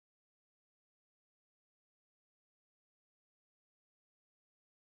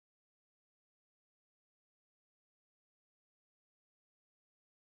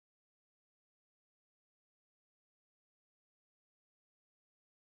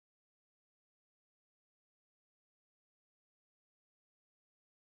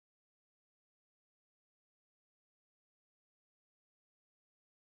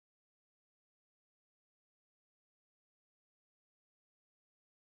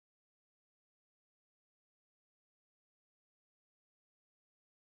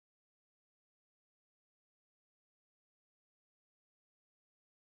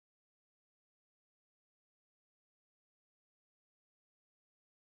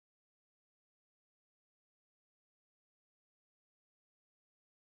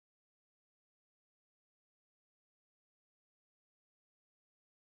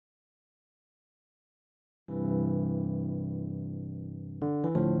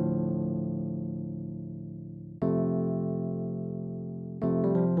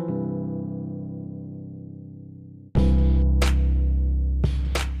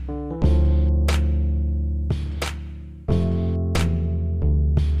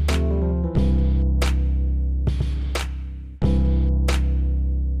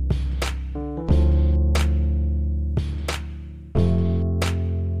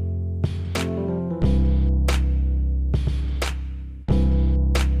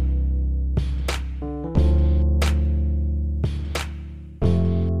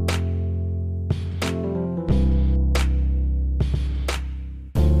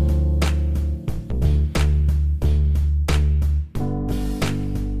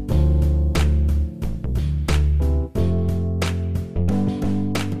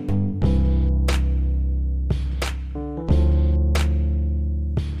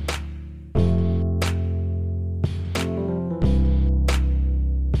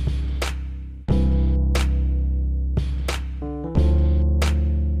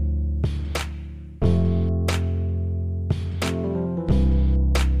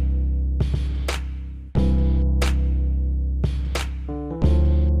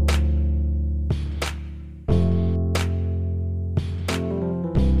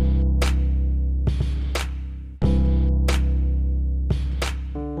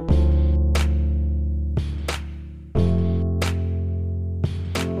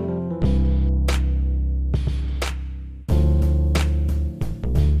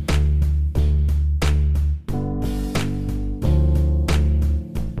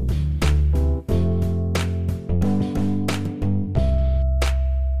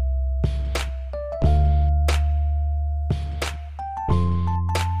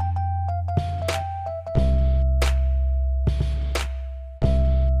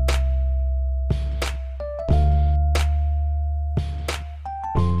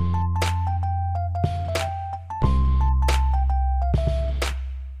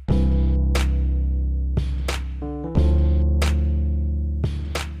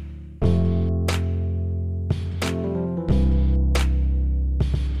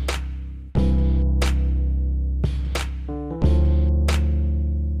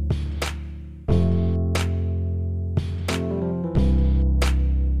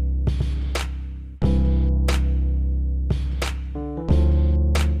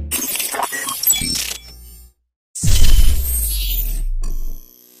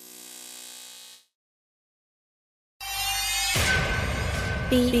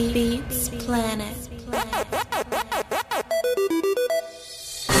Beats Planet.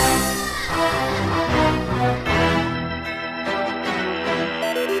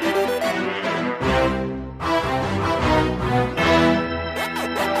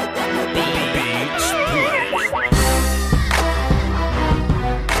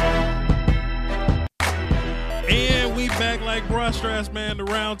 And we back like bra straps, man. The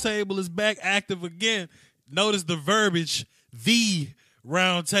round table is back active again. Notice the verbiage, the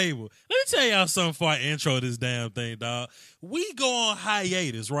round table. Let me tell y'all something before I intro this damn thing, dog. We go on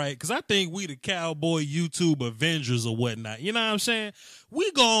hiatus, right? Because I think we the Cowboy YouTube Avengers or whatnot. You know what I'm saying?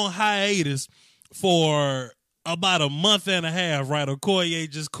 We go on hiatus for about a month and a half, right? Okoye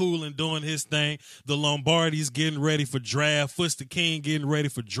just cooling, doing his thing. The Lombardi's getting ready for draft. Foster King getting ready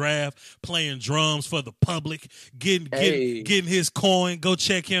for draft, playing drums for the public, getting his coin. Go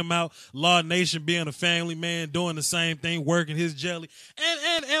check him out. Law Nation being a family man, doing the same thing, working his jelly.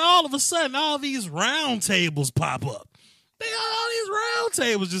 And all of a sudden, all these round tables pop up. They got all these round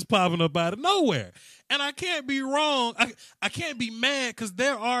tables just popping up out of nowhere. And I can't be wrong. I can't be mad because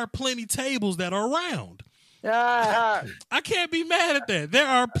there are plenty tables that are round. I can't be mad at that. There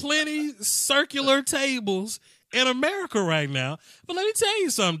are plenty circular tables in America right now. But let me tell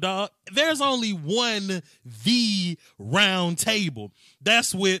you something, dog. There's only one the round table.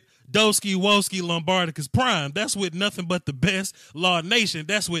 That's with Doski Woski Lombardicus Prime. That's with nothing but the best Law Nation.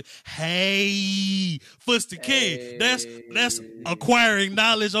 That's with Foster King. That's acquiring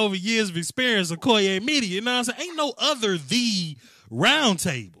knowledge over years of experience of Okoye Media. You know what I'm saying? Ain't no other the round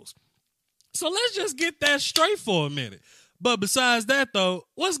tables. So let's just get that straight for a minute. But besides that, though,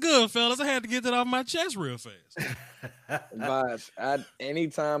 what's good, fellas? I had to get that off my chest real fast. Vibes.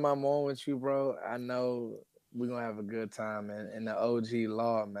 Anytime I'm on with you, bro, I know we're going to have a good time. And the OG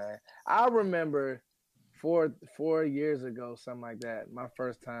Law, man. I remember 4 years ago, something like that, my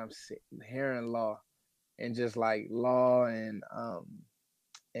first time hearing Law and just like Law and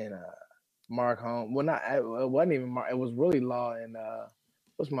Mark Holmes. Well, it wasn't even Mark. It was really Law and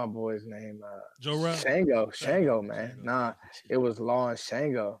what's my boy's name? Joe Rao? Shango, man. Nah, it was Law and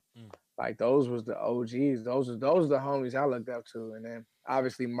Shango. Like those was the OGs. Those are the homies I looked up to. And then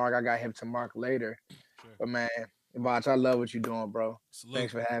obviously Mark, I got hip to Mark later. Sure. But man, Botch, I love what you're doing, bro. Salute.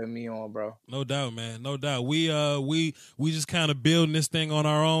 Thanks for having me on, bro. No doubt, man. No doubt. We just kind of building this thing on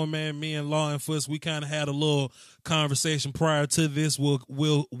our own, man. Me and Law and Fuss, we kind of had a little conversation prior to this.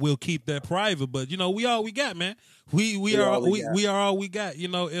 We'll keep that private, but you know, we all we got, man. We are all we got. You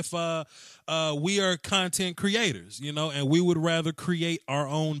know, if we are content creators, you know, and we would rather create our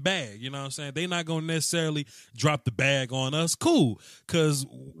own bag. You know what I'm saying? They're not gonna necessarily drop the bag on us. Cool, because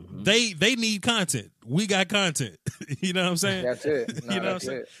they need content. We got content. You know what I'm saying? That's it. You know what I'm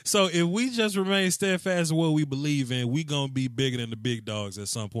saying? So if we just remain steadfast in what we believe in, we gonna be bigger than the big dogs at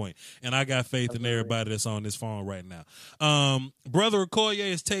some point. And I got faith in everybody that's on this phone right now. Brother Okoye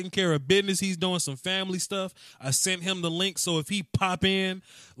is taking care of business. He's doing some family stuff. I sent him the link, so if he pop in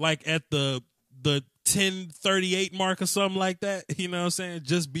like at the 10:38 mark or something like that, you know what I'm saying?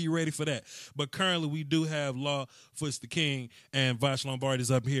 Just be ready for that. But currently we do have Law, Foster King, and Vash Lombardi's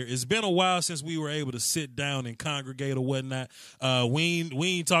up here. It's been a while since we were able to sit down and congregate or whatnot. We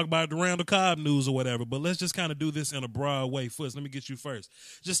ain't talk about the Randall Cobb news or whatever, but let's just kind of do this in a broad way. Foot, let me get you first.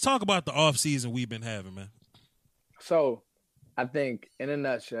 Just talk about the offseason we've been having, man. So I think in a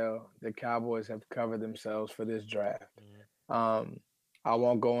nutshell, the Cowboys have covered themselves for this draft. I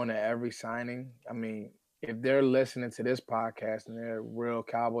won't go into every signing. I mean, if they're listening to this podcast and they're real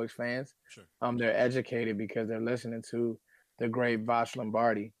Cowboys fans, sure. They're educated because they're listening to the great Vash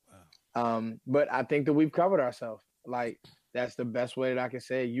Lombardi. Wow. But I think that we've covered ourselves. Like, that's the best way that I can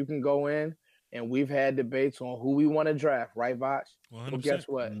say it. You can go in, and we've had debates on who we want to draft, right, Vash? 100%. Well, guess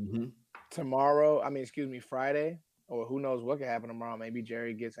what? Friday, or who knows what could happen tomorrow. Maybe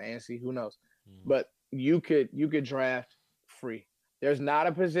Jerry gets antsy. Who knows? But you could draft free. There's not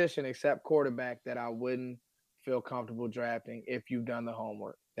a position except quarterback that I wouldn't feel comfortable drafting if you've done the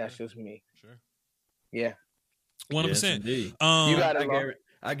homework. That's just me. Sure. Yeah. 100%. Yes,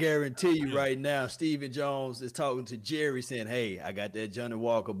 I guarantee you right now, Stephen Jones is talking to Jerry saying, hey, I got that Johnny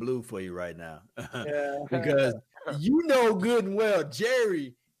Walker blue for you right now. Because you know good and well,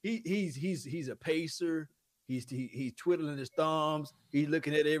 Jerry, he's a pacer. He's twiddling his thumbs. He's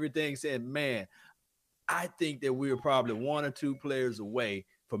looking at everything saying, man, I think that we're probably 1 or 2 players away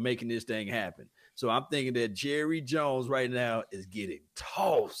from making this thing happen. So I'm thinking that Jerry Jones right now is getting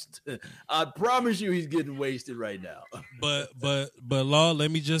tossed. I promise you he's getting wasted right now. But Law,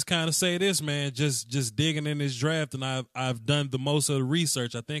 let me just kind of say this, man. Just digging in this draft, and I've done the most of the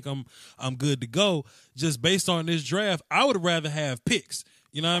research. I think I'm good to go. Just based on this draft, I would rather have picks.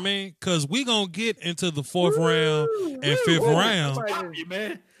 You know what I mean? Because we going to get into the 4th round and 5th round.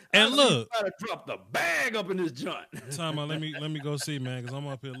 Man. And look, I to drop the bag up in this joint. Time out, let me go see, man, because I'm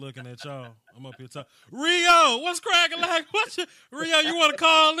up here looking at y'all. I'm up here talking. Rio, what's cracking? Like, Rio? You want to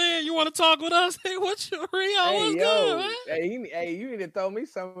call in? You want to talk with us? Hey, what's your Rio? Hey, what's good, man? Hey, you need to throw me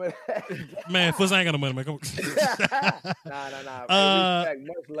some of that. Man, Fuss, I ain't got no money, man. Come on. Nah. Hey, respect,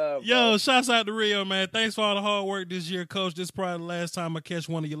 much love. Yo, bro. shouts out to Rio, man. Thanks for all the hard work this year, Coach. This is probably the last time I catch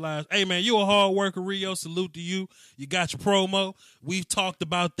one of your lives. Hey, man, you a hard worker, Rio. Salute to you. You got your promo. We've talked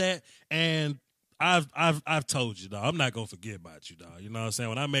about that, and I've told you, dog. I'm not gonna forget about you, dog. You know what I'm saying?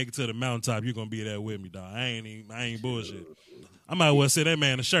 When I make it to the mountaintop, you're gonna be there with me, dog. I ain't bullshit. I might well send that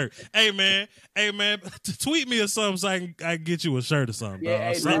man a shirt. Hey man, tweet me or something so I can get you a shirt or something.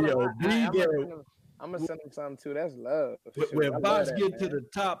 Yeah, dog. hey, I'm gonna send him something too. That's love. When Box get to the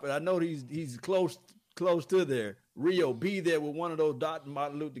top, and I know he's close to there. Rio, be there with one of those Dr.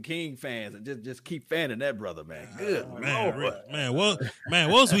 Martin Luther King fans and just keep fanning that brother, man. Good man. What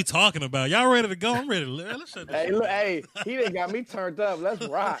was we talking about? Y'all ready to go? I'm ready to let's shut Hey, look, he done got me turned up. Let's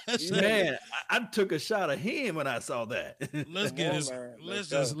rock. Man, I took a shot of him when I saw that. Let's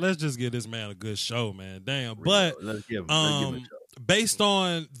just give this man a good show, man. Damn. But let's give him a show. Based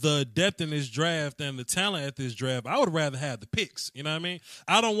on the depth in this draft and the talent at this draft, I would rather have the picks. You know what I mean?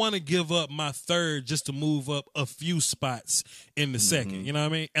 I don't want to give up my 3rd just to move up a few spots in the 2nd. You know what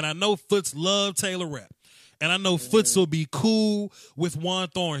I mean? And I know Foots love Taylor Rapp. And I know Foots will be cool with Juan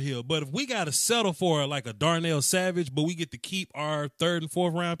Thornhill. But if we got to settle for like a Darnell Savage, but we get to keep our 3rd and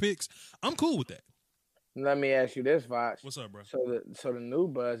 4th round picks, I'm cool with that. Let me ask you this, Voch. What's up, bro? So the new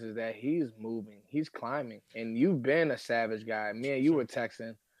buzz is that he's moving, he's climbing, and you've been a Savage guy. Me and you were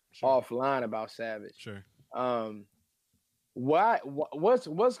texting offline about Savage. Sure.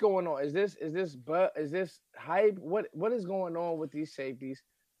 What's going on? Is this hype? What is going on with these safeties?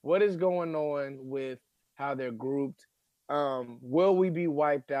 What is going on with how they're grouped? Will we be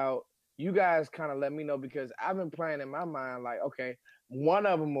wiped out? You guys kind of let me know, because I've been playing in my mind like, okay, one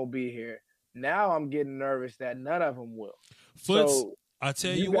of them will be here. Now I'm getting nervous that none of them will. Foots, so I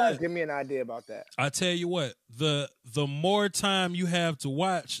tell you you guys what. Give me an idea about that. I tell you what. The more time you have to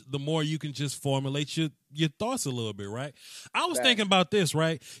watch, the more you can just formulate your thoughts a little bit, right? I was thinking about this,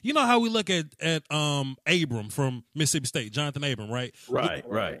 right? You know how we look at Abram from Mississippi State, Jonathan Abram, right?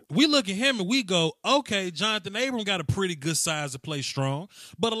 Right. We look at him and we go, okay, Jonathan Abram got a pretty good size to play strong.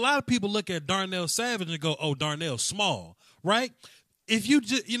 But a lot of people look at Darnell Savage and go, oh, Darnell's small, right? If you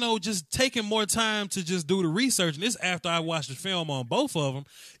just taking more time to just do the research, and this after I watched the film on both of them,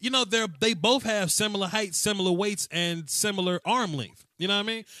 they both have similar heights, similar weights, and similar arm length. You know what I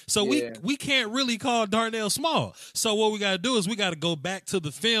mean? So we can't really call Darnell small. So what we got to do is we got to go back to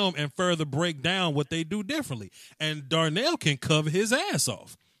the film and further break down what they do differently. And Darnell can cover his ass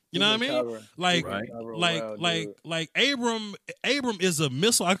off. You know what I mean? Like Abram is a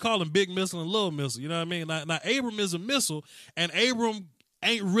missile. I call him big missile and little missile. You know what I mean? Now Abram is a missile, and Abram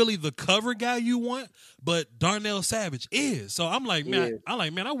ain't really the cover guy you want, but Darnell Savage is. So I'm like, man,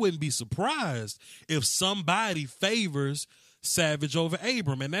 I wouldn't be surprised if somebody favors Savage over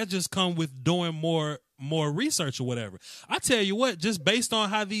Abram, and that just come with doing more research or whatever. I tell you what, just based on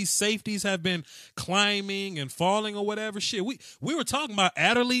how these safeties have been climbing and falling or whatever, shit, we were talking about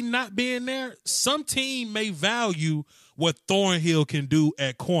Adderley not being there. Some team may value what Thornhill can do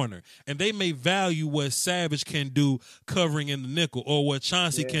at corner, and they may value what Savage can do covering in the nickel, or what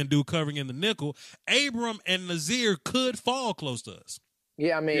Chauncey can do covering in the nickel. Abram and Nazir could fall close to us.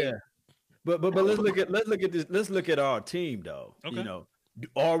 Yeah, I mean. Yeah. But let's look at this. Let's look at our team though. Okay.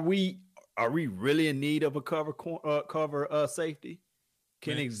 Are we really in need of a cover safety?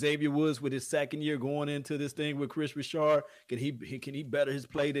 Can Xavier Woods, with his 2nd year going into this thing with Chris Richard, can he better his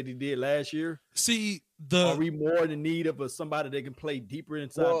play that he did last year? See, are we more in need of somebody that can play deeper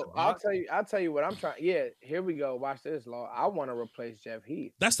inside? Well, I'll tell you what I'm trying. Yeah, here we go. Watch this, Law. I want to replace Jeff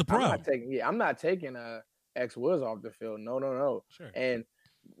Heath. That's the problem. I'm not taking X Woods off the field. No. Sure. And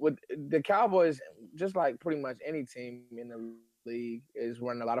with the Cowboys, just like pretty much any team in the league, is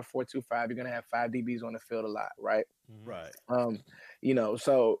running a lot of 4-2-5. You're gonna have 5 DBs on the field a lot, right? Right.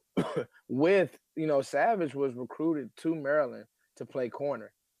 So with Savage was recruited to Maryland to play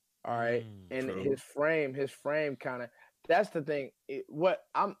corner. All right. And true. his frame kind of, that's the thing.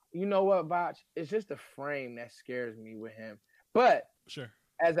 Botch? It's just the frame that scares me with him. But sure,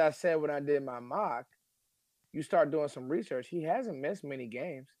 as I said when I did my mock, you start doing some research. He hasn't missed many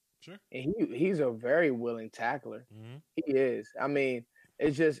games. Sure. And he's a very willing tackler. Mm-hmm. He is. I mean,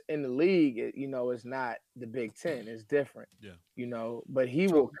 It's just in the league, it's not the Big Ten. It's different. Yeah. But he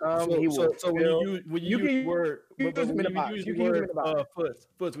will come. He will. So when you use the word, but when you use the word,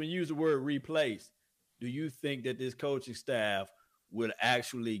 Foots, when you use the word replace, do you think that this coaching staff will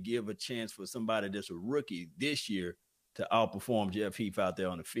actually give a chance for somebody that's a rookie this year to outperform Jeff Heath out there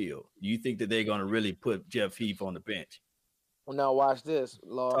on the field? Do you think that they're going to really put Jeff Heath on the bench? Well, now watch this,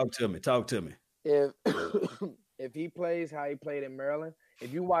 Law. Talk to me. If if he plays how he played in Maryland,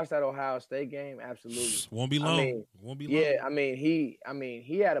 if you watch that Ohio State game, absolutely won't be long. Won't be long. Yeah,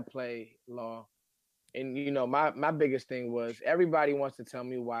 he had to play, Law. And my biggest thing was everybody wants to tell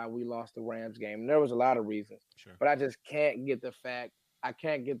me why we lost the Rams game. And there was a lot of reasons. Sure. But I just can't get the fact. I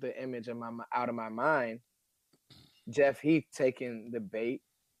can't get the image out of my mind. Jeff Heath taking the bait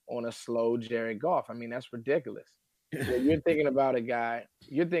on a slow Jared Goff. I mean, that's ridiculous. You're thinking about a guy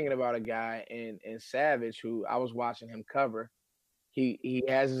in Savage who I was watching him cover. He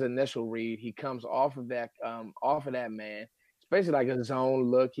has his initial read. He comes off of that man. It's basically like a zone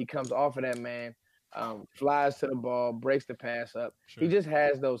look. He comes off of that man. Flies to the ball, breaks the pass up. Sure. He just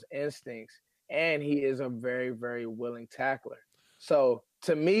has those instincts, and he is a very, very willing tackler. So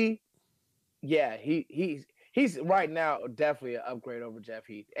to me, yeah, he's right now definitely an upgrade over Jeff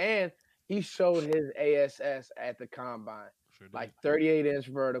Heath, and he showed his ASS at the combine, like 38-inch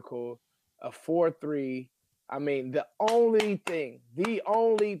vertical, a 4.3. I mean, the only thing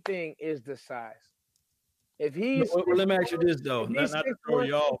is the size. If he's let me ask you this though, not to throw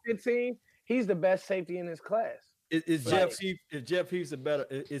you off. 15. He's the best safety in his class. Is Jeff Heath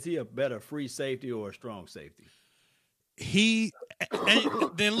is he a better free safety or a strong safety?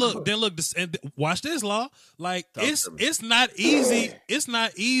 Then look, and watch this, Law. Like it's not easy. It's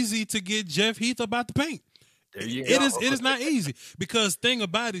not easy to get Jeff Heath about the paint. There you go. It is not easy because thing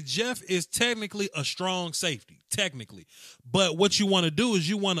about it, Jeff is technically a strong safety, technically. But what you want to do is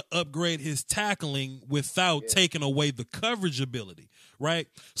you want to upgrade his tackling without taking away the coverage ability, right?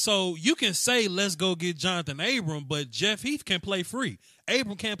 So you can say, let's go get Jonathan Abram, but Jeff Heath can play free.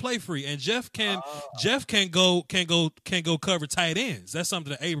 Abram can't play free, and Jeff can go cover tight ends. That's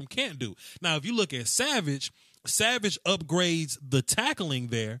something that Abram can't do. Now, if you look at Savage upgrades the tackling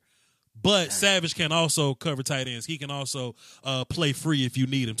there. But Savage can also cover tight ends. He can also play free if you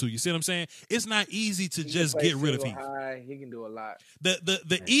need him to. You see what I'm saying? It's not easy to just get rid of Heath. He can do a lot.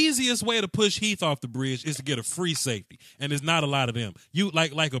 The easiest way to push Heath off the bridge is to get a free safety, and there's not a lot of them. You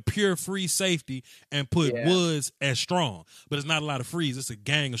like a pure free safety and put Woods as strong, but it's not a lot of frees. It's a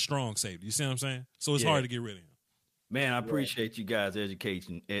gang of strong safety. You see what I'm saying? So it's hard to get rid of him. Man, I appreciate you guys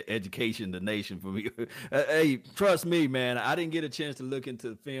education the nation for me. Hey, trust me, man. I didn't get a chance to look into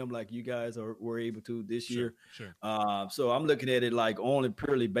the film like you guys were able to this year. Sure. So I'm looking at it like on a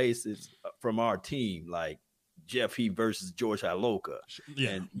purely basis from our team, like Jeff Heath versus George Iloka.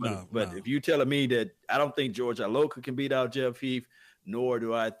 Yeah. But if you're telling me that I don't think George Iloka can beat out Jeff Heath, nor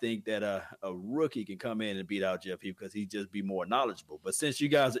do I think that a rookie can come in and beat out Jeff Heath because he'd just be more knowledgeable. But since you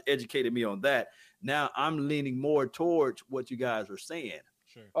guys educated me on that, now I'm leaning more towards what you guys are saying.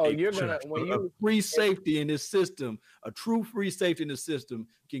 Sure. Oh, a free safety in this system, a true free safety in the system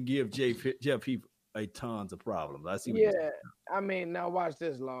can give Jeff Heath a tons of problems. I see. I mean, now watch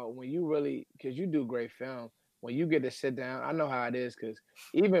this, Law. When you really, because you do great film, when you get to sit down, I know how it is because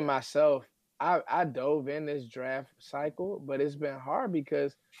even myself, I dove in this draft cycle, but it's been hard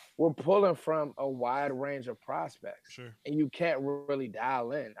because we're pulling from a wide range of prospects. Sure. And you can't really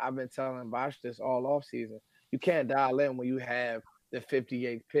dial in. I've been telling Bosch this all offseason. You can't dial in when you have the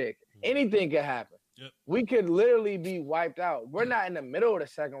 58th pick. Anything could happen. Yep. We could literally be wiped out. We're not in the middle of the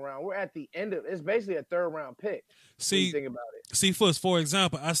second round. We're at the end of it's basically a third round pick. See, think about it. See, for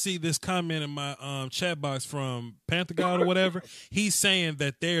example, I see this comment in my chat box from Panther God or whatever. He's saying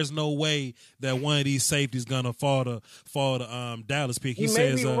that there's no way that one of these safeties gonna fall to Dallas pick. He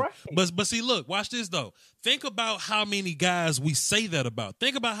says, right. but see, look, watch this though. Think about how many guys we say that about.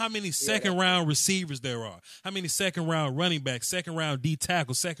 Think about how many second round receivers there are. How many second round running backs, second round D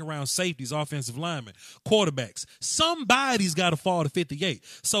tackles, second round safeties, offensive linemen, quarterbacks. Somebody's got to fall to 58.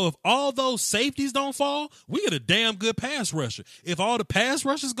 So if all those safeties don't fall, we get a damn good pass rusher. If all the pass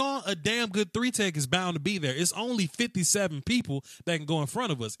rushers gone, a damn good 3-tech is bound to be there. It's only 57 people that can go in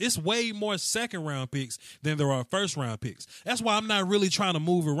front of us. It's way more second round picks than there are first round picks. That's why I'm not really trying to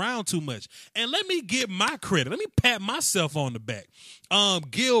move around too much. And let me get my credit. Let me pat myself on the back.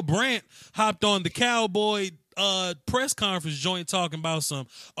 Gil Brandt hopped on the Cowboy press conference joint talking about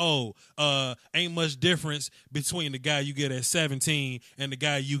ain't much difference between the guy you get at 17 and the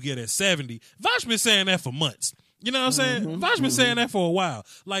guy you get at 70. Vosh been saying that for months. You know what I'm saying? Vach been saying that for a while.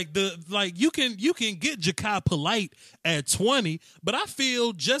 Like you can get Ja'Kai Polite at 20, but I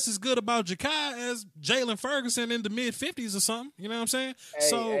feel just as good about Ja'Kai as Jalen Ferguson in the mid-50s or something. You know what I'm saying?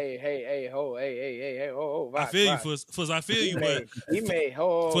 Hey, Vach. I feel you, Fuzz. I feel you, but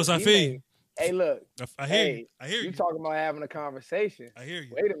Fuzz, I feel you. Hey, look. I hear you. You talking about having a conversation. I hear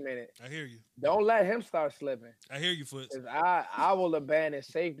you. Wait a minute. I hear you. Don't let him start slipping. I hear you, Fuzz. I will abandon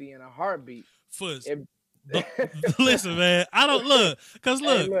safety in a heartbeat. Fuzz. Listen, man, I don't look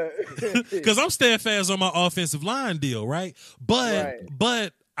because I'm steadfast on my offensive line deal, right?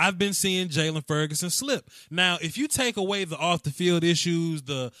 But I've been seeing Jalen Ferguson slip. Now, if you take away the off the field issues,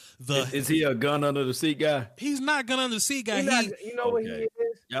 is he a gun under the seat guy? He's not gun under the seat guy. You know what he is?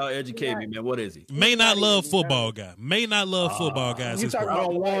 Y'all educate me, man. What is he? May not love football guy. May not love football guys. I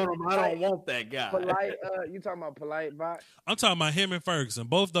don't want him. I don't want that guy. Polite. You talking about Polite, Bot? I'm talking about him and Ferguson.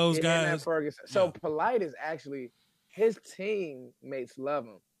 Both those guys. Ferguson. So Polite is actually his teammates love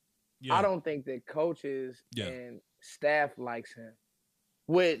him. Yeah. I don't think that coaches and staff likes him.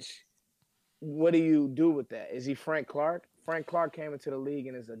 Which, what do you do with that? Is he Frank Clark? Frank Clark came into the league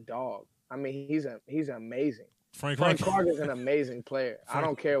and is a dog. I mean, he's amazing. Frank Clark is an amazing player. I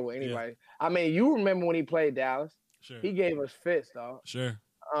don't care what anybody. Yeah. I mean, you remember when he played Dallas? Sure. He gave us fits, dog. Sure.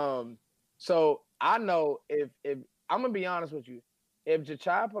 So I know if I'm gonna be honest with you, if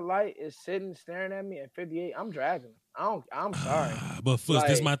Ja'Kai Polite is sitting staring at me at 58, I'm drafting him. I'm sorry. But Foots,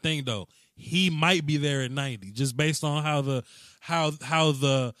 this is my thing though. He might be there at 90, just based on how the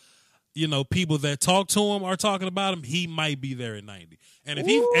people that talk to him are talking about him. He might be there at 90. And if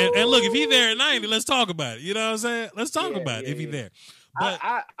if he's there at 90, let's talk about it. You know what I'm saying? Let's talk about it if he's there. But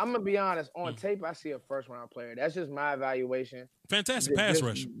I'm gonna be honest. On tape, I see a first round player. That's just my evaluation. Fantastic pass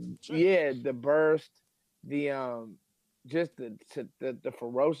rusher. Sure. Yeah, the burst, the just the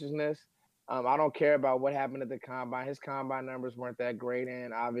ferociousness. I don't care about what happened at the combine. His combine numbers weren't that great,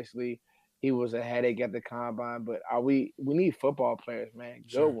 and obviously he was a headache at the combine. But we need football players, man,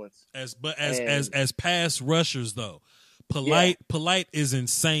 good ones. As pass rushers though. Polite is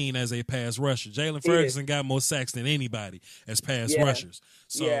insane as a pass rusher. Jalen Ferguson got more sacks than anybody as pass rushers.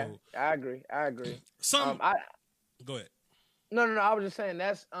 So I agree. Go ahead. No. I was just saying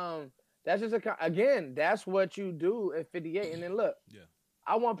that's just that's what you do at 58. And then look,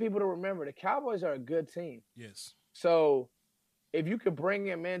 I want people to remember the Cowboys are a good team. Yes. So if you could bring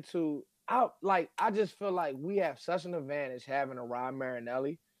him I just feel like we have such an advantage having a Rod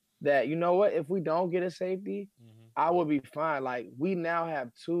Marinelli that, you know what, if we don't get a safety, I will be fine. Like, we now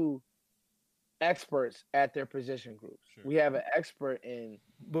have two experts at their position groups. Sure. We have an expert in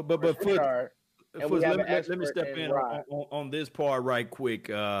but let me step in on this part right quick.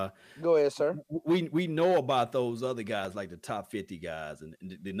 Go ahead, sir. We know about those other guys, like the top 50 guys and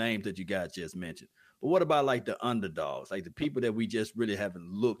the names that you guys just mentioned. But what about like the underdogs, like the people that we just really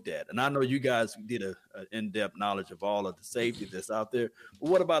haven't looked at? And I know you guys did an in-depth knowledge of all of the safety that's out there. But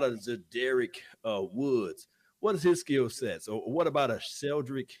what about a Derek Woods? What is his skill set? So what about a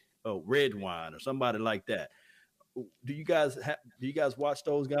Sheldrick Redwine or somebody like that? Do you guys watch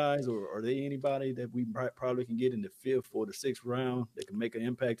those guys, or are they anybody that we probably can get in the 5th or the 6th round that can make an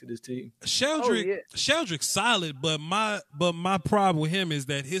impact to this team? Sheldrick's solid, but my problem with him is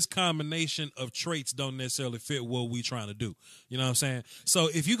that his combination of traits don't necessarily fit what we trying to do. You know what I'm saying? So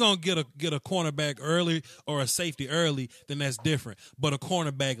if you're gonna get a cornerback early or a safety early, then that's different. But a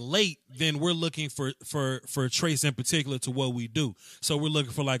cornerback late, then we're looking for traits in particular to what we do. So we're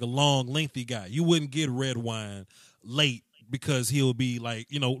looking for like a long, lengthy guy. You wouldn't get Redwine late because he'll be like,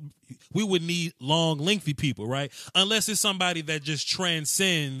 we would need long, lengthy people, right? Unless it's somebody that just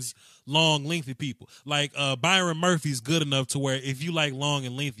transcends long, lengthy people. Like Byron Murphy's good enough to where if you like long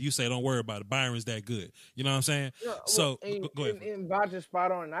and lengthy, you say, don't worry about it. Byron's that good. You know what I'm saying? Go ahead. And Bob just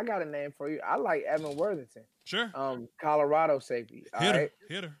spot on, and I got a name for you. I like Evan Worthington. Sure. Colorado safety. Hitter.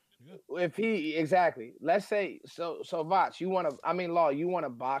 Yeah. If he, exactly. Let's say, so Vach, you want to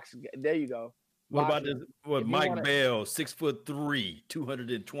box. There you go. What about this? Mike Bell, 6'3",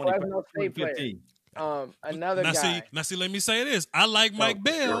 220. Another guy. See, let me say this. I like Mike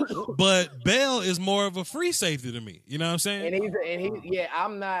Bell, but Bell is more of a free safety to me. You know what I'm saying? And he's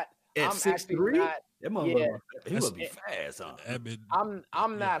I'm not. At 6'3", he must be fast, huh?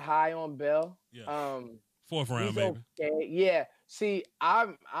 I'm not high on Bell. Yeah. 4th round, baby. Okay. Yeah. See,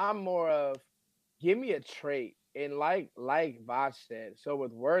 I'm more of give me a trait, and like Vach said. So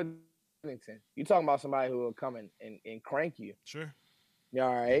with Worthington, you talking about somebody who will come and crank you. Sure. Yeah,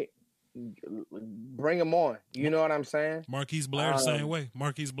 all right. Bring him on. You know what I'm saying? Marquise Blair, the same way.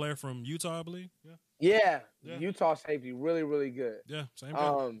 Marquise Blair from Utah, I believe. Yeah. Utah safety, really, really good. Yeah, same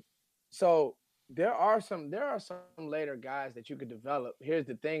guy. So there are some later guys that you could develop. Here's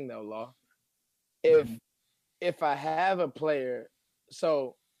the thing though, Law. If I have a player,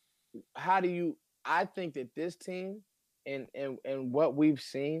 so how do you I think that this team and what we've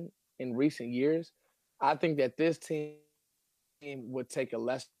seen in recent years, I think that this team would take a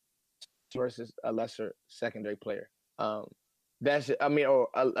less versus a lesser secondary player. Or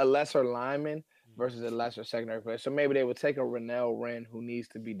a lesser lineman versus a lesser secondary player. So maybe they would take a Rennell Wren who needs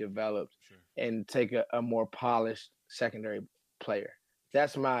to be developed and take a more polished secondary player.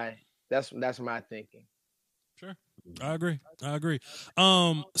 That's my thinking. Sure. I agree.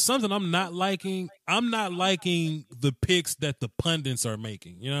 Something I'm not liking the picks that the pundits are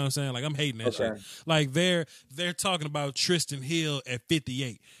making. You know what I'm saying? Like, I'm hating that shit. Like, they're talking about Tristan Hill at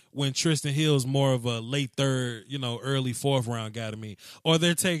 58 when Tristan Hill's more of a late third, early fourth round guy to me. Or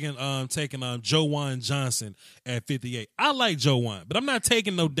they're taking Jowan Johnson at 58. I like Jowan, but I'm not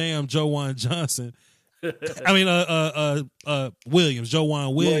taking no damn Jowan Johnson. I mean, Williams,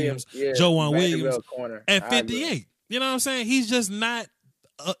 Jowan Williams, Jowan Williams at 58. You know what I'm saying? He's just not.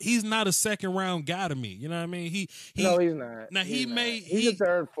 He's not a second round guy to me. You know what I mean? No, he's not. Now he's a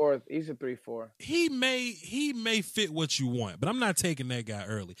third, fourth. He's a 3-4. He may fit what you want, but I'm not taking that guy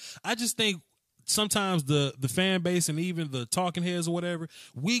early. I just think sometimes the fan base and even the talking heads or whatever,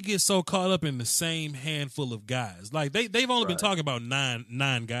 we get so caught up in the same handful of guys. Like they've only been talking about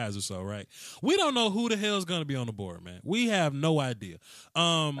nine guys or so, right? We don't know who the hell's going to be on the board, man. We have no idea.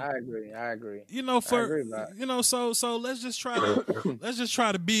 I agree. So let's just try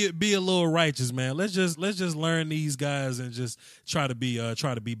to be a little righteous, man. Let's just learn these guys and just try to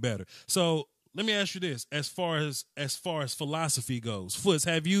be better. So let me ask you this: as far as philosophy goes, Foots,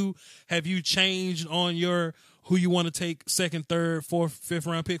 have you changed on your who you want to take second, third, fourth, fifth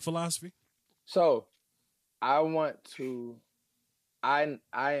round pick philosophy? So, I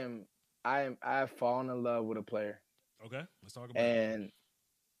have fallen in love with a player. Okay, let's talk about it. And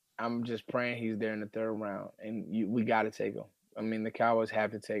I'm just praying he's there in the third round, and we got to take him. I mean, the Cowboys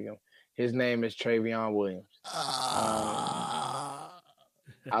have to take him. His name is Travion Williams.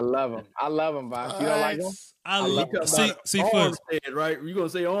 I love him, Bob. You don't like him? See, Armstead, right? You gonna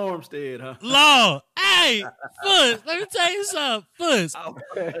say Armstead, huh? Law, hey, Fuzz, let me tell you something,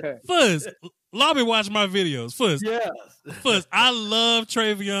 Fuzz. Law be watching my videos, Fuzz. Yes, Fuzz. I love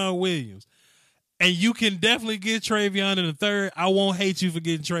Travion Williams, and you can definitely get Travion in the third. I won't hate you for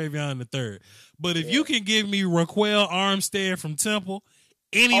getting Travion in the third, but if you can give me Raquel Armstead from Temple.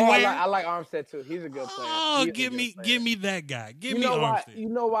 Anyway, I like Armstead too. He's a good player. Oh, give me that guy. Give me Armstead. You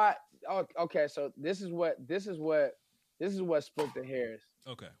know what? Oh, okay, so this is what split the hairs.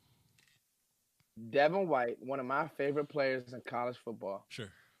 Okay. Devin White, one of my favorite players in college football. Sure.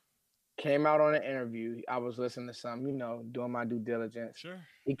 Came out on an interview. I was listening to some, doing my due diligence. Sure.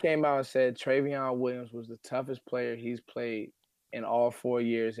 He came out and said Travion Williams was the toughest player he's played in all 4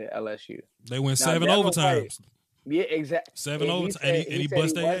 years at LSU. They went 7 overtimes. Yeah, exactly. 7 overtimes, and he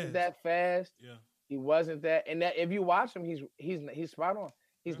busted their ass. He wasn't that fast. Yeah. He wasn't that, and that if you watch him, he's spot on.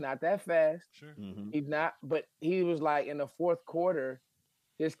 He's not that fast. Sure. Mm-hmm. He's not, but he was like in the fourth quarter,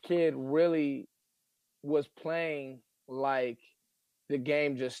 this kid really was playing like the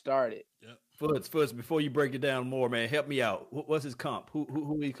game just started. Yep. Foots, before you break it down more, man, help me out. What's his comp?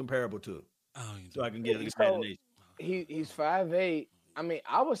 Who he comparable to? So I can get an imagination. He's 5'8". I mean,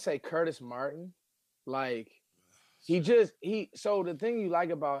 I would say Curtis Martin. Like so the thing you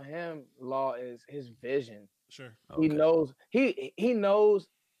like about him, Law, is his vision. Sure. Okay. He knows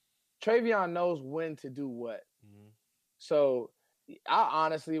Travion knows when to do what. Mm-hmm. So I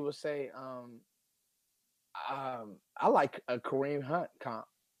honestly would say I like a Kareem Hunt comp.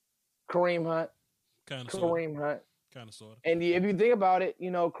 Kareem Hunt. Kind of sort of. And if you think about it,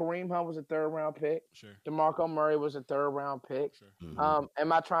 Kareem Hunt was a third round pick. Sure. DeMarco Murray was a third round pick. Sure. Mm-hmm.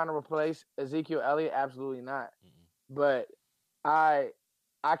 Am I trying to replace Ezekiel Elliott? Absolutely not. Mm-hmm. But I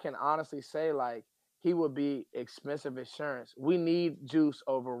can honestly say, like, he would be expensive insurance. We need juice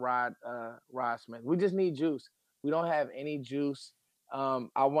over Rod Smith. We just need juice. We don't have any juice. I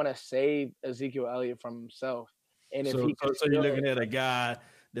want to save Ezekiel Elliott from himself. And if so you're looking at a guy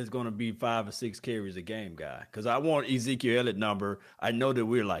that's going to be 5 or 6 carries a game guy. Because I want Ezekiel Elliott number. I know that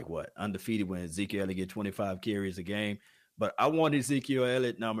we're like, undefeated when Ezekiel Elliott get 25 carries a game. But I want Ezekiel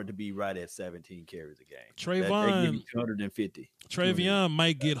Elliott number to be right at 17 carries a game. Trayvon, 250. Travion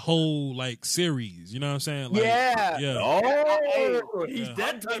might get whole series. You know what I'm saying? Like, yeah. Oh, he's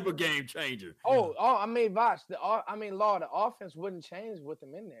that type of game changer. I mean, Vosh, Law, the offense wouldn't change with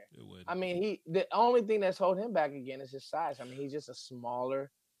him in there. It would. I mean, the only thing that's holding him back again is his size. I mean, he's just a smaller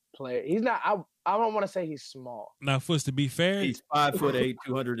player. He's not. I don't want to say he's small. Now, Foots, to be fair, he's 5'8",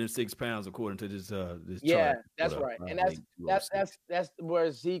 206 pounds, according to this yeah, chart. that's right, and that's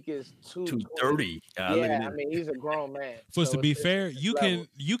where Zeke is 230. Yeah, I mean he's a grown man. Foots, to be fair, you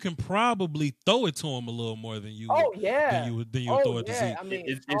can probably throw it to him a little more than you. Oh yeah, than you would throw it to Zeke. I mean,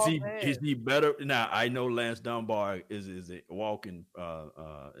 is he better now? I know Lance Dunbar is a walking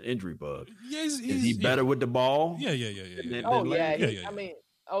injury bug. Yeah, is he better with the ball? Yeah.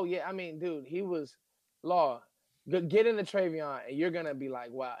 I mean, dude, he was Law. Get into Travion, and you're gonna be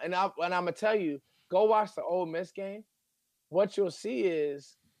like, wow. And I'm gonna tell you, go watch the Ole Miss game. What you'll see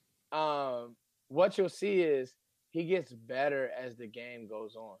is he gets better as the game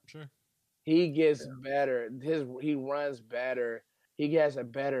goes on. Sure, he gets better. He runs better. He has a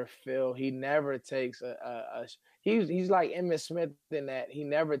better feel. He never takes he's like Emmitt Smith in that he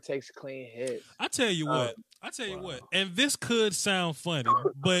never takes clean hits. I tell you what, and this could sound funny,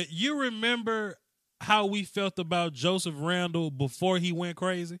 but you remember how we felt about Joseph Randle before he went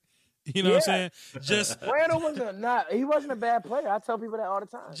crazy? You know what I'm saying? Randle wasn't a bad player. I tell people that all the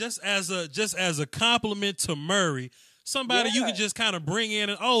time. Just as a compliment to Murray, somebody you can just kind of bring in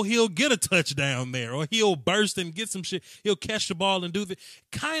and he'll get a touchdown there, or he'll burst and get some shit. He'll catch the ball and do the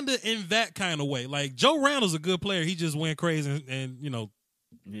kind of in that kind of way. Like Joe Randle's a good player. He just went crazy and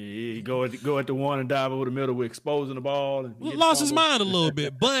he go at the one and dive over the middle with exposing the ball and lost his mind a little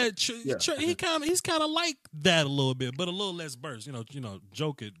bit. But he's kind of like that a little bit, but a little less burst.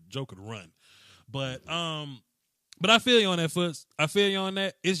 Joe could run, but I feel you on that, Foots. I feel you on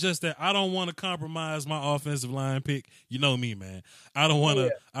that. It's just that I don't want to compromise my offensive line pick. You know me, man. I don't want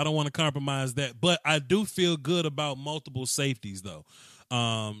to compromise that. But I do feel good about multiple safeties, though,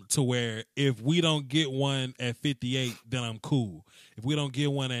 to where if we don't get one at 58, then I'm cool. If we don't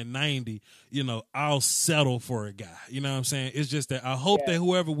get one at 90, I'll settle for a guy. You know what I'm saying? It's just that I hope that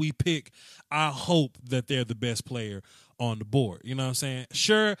whoever we pick, I hope that they're the best player on the board. You know what I'm saying?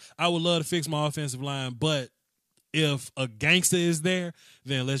 Sure, I would love to fix my offensive line, but if a gangster is there,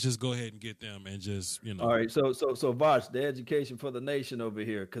 then let's just go ahead and get them and just, All right, so Vosh, the education for the nation over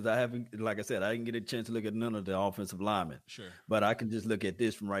here, because I haven't, like I said, I didn't get a chance to look at none of the offensive linemen. Sure. But I can just look at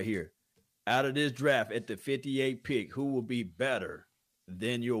this from right here. Out of this draft at the 58 pick, who will be better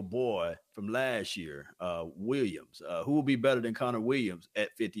than your boy from last year, Williams? Who will be better than Connor Williams at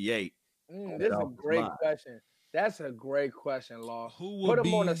 58? This is a great question. That's a great question, Law. Who would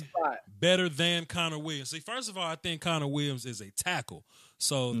be on the spot better than Connor Williams? See, first of all, I think Connor Williams is a tackle.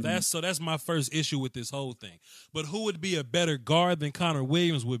 So that's my first issue with this whole thing. But who would be a better guard than Connor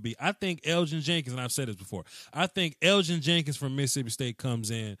Williams would be? I think Elgin Jenkins, and I've said this before, I think Elgin Jenkins from Mississippi State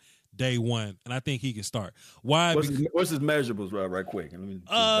comes in day one, and I think he can start. Why? What's his measurables right quick?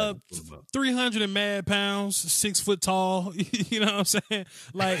 300 and mad pounds, 6 foot tall. You know what I'm saying?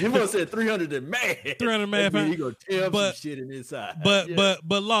 Like he must have said 300 and mad. 300 mad pounds. He gonna tell some shit in his side. But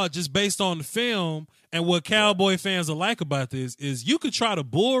Law, just based on the film and what Cowboy fans are like about this is you could try to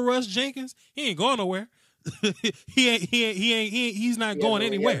bull rush Jenkins. He ain't going nowhere. He's not going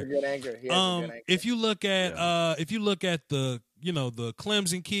anywhere. If you look at the the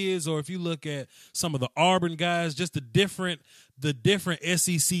Clemson kids, or if you look at some of the Auburn guys, just the different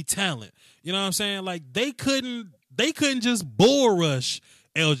SEC talent, you know what I'm saying? Like they couldn't just bull rush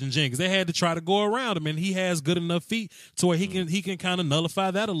Elgin Jenkins. They had to try to go around him, and he has good enough feet to where he can kind of nullify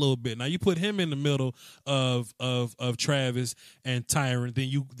that a little bit. Now you put him in the middle of Travis and Tyron, then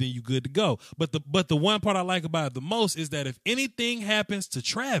you good to go. But the one part I like about it the most is that if anything happens to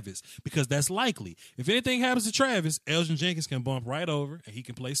Travis, because that's likely, if anything happens to Travis, Elgin Jenkins can bump right over and he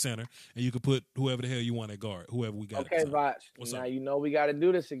can play center, and you can put whoever the hell you want at guard, whoever we got. Okay, Vach. Now you know we got to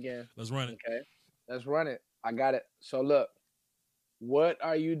do this again. Let's run it. Okay, let's run it. I got it. So look. What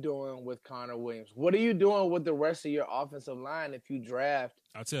are you doing with Connor Williams? What are you doing with the rest of your offensive line if you draft?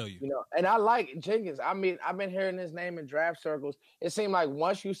 I'll tell you. And I like Jenkins. I mean, I've been hearing his name in draft circles. It seemed like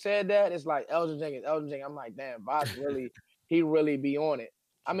once you said that, it's like Elgin Jenkins. I'm like, damn, Boss he really be on it.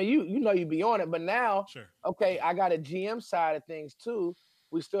 I mean, you be on it, but now, okay, I got a GM side of things too.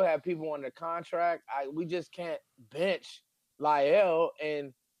 We still have people under contract. We just can't bench Lyle,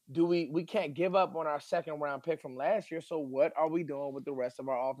 and we can't give up on our second round pick from last year. So what are we doing with the rest of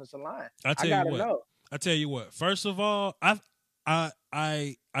our offensive line? I tell you what. First of all,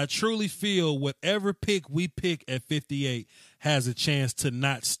 I truly feel whatever pick we pick at 58 has a chance to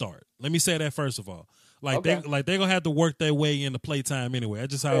not start. Let me say that first of all. They're gonna have to work their way into playtime anyway.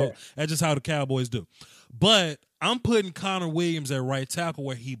 That's just how the Cowboys do. But I'm putting Connor Williams at right tackle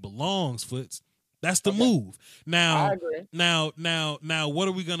where he belongs, Foots. That's the move. I agree. Now, what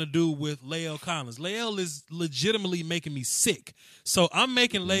are we gonna do with Lael Collins? Lael is legitimately making me sick. So I'm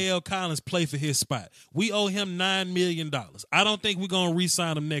making Lael Collins play for his spot. We owe him $9 million. I don't think we're gonna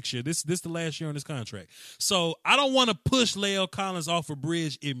re-sign him next year. This the last year on his contract. So I don't want to push Lael Collins off a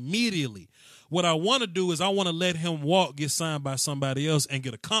bridge immediately. What I want to do is I want to let him walk, get signed by somebody else, and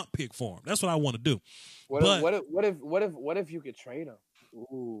get a comp pick for him. That's what I want to do. What if you could trade him?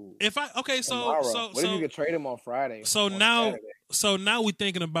 Ooh. If I what if you could trade him on Friday? So now we're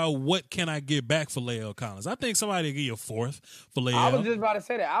thinking about what can I get back for Lael Collins. I think somebody will give you a fourth for Lael. I was just about to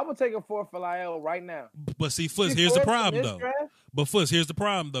say that. I would take a fourth for Lael right now. But see, Foots, here's the problem though. Here's the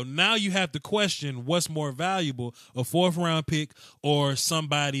problem though. Now you have to question what's more valuable, a 4th round pick or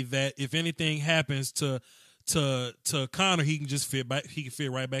somebody that if anything happens to Connor, he can just fit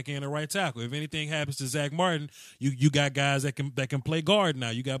right back in at right tackle. If anything happens to Zach Martin, you got guys that can play guard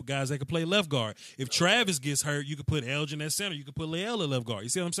now. You got guys that can play left guard. If Travis gets hurt, you can put Elgin at center. You can put Lael at left guard. You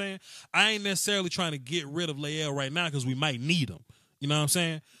see what I'm saying? I ain't necessarily trying to get rid of Lael right now because we might need him. You know what I'm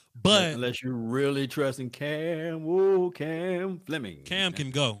saying? But unless you're really trusting Cam Fleming. Cam can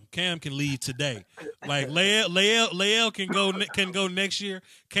go. Cam can leave today. Like Lael can go next year.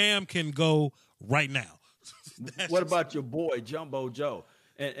 Cam can go right now. What about your boy Jumbo Joe?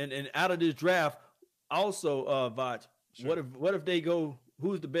 And out of this draft, also, Vach, sure. What if they go?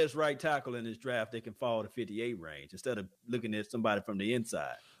 Who's the best right tackle in this draft? They can fall to 58 range instead of looking at somebody from the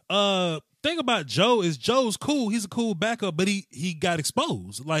inside. Thing about Joe is Joe's cool. He's a cool backup, but he got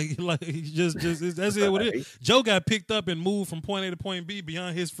exposed. Like he just that's it. What it is. Joe got picked up and moved from point A to point B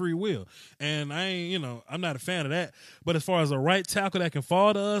beyond his free will, and I'm not a fan of that. But as far as a right tackle that can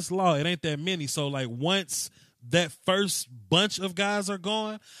fall to us, it ain't that many. So like once that first bunch of guys are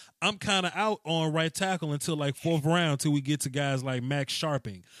gone, I'm kind of out on right tackle until like 4th round, until we get to guys like Max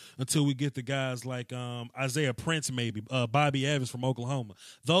Sharping, until we get to guys like Isaiah Prince, maybe Bobby Evans from Oklahoma.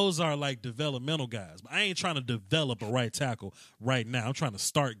 Those are like developmental guys. But I ain't trying to develop a right tackle right now. I'm trying to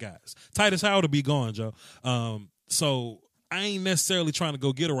start guys. Titus Howard will be gone, Joe. So I ain't necessarily trying to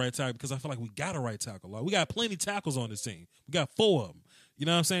go get a right tackle because I feel like we got a right tackle. Like, we got plenty tackles on this team. We got 4 of them. You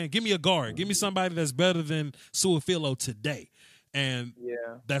know what I'm saying? Give me a guard. Give me somebody that's better than Suafilo today. And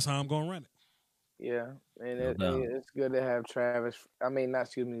that's how I'm going to run it. Yeah, and it's good to have Travis.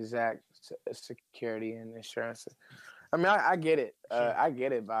 Zach, security and insurance. I mean, I get it. I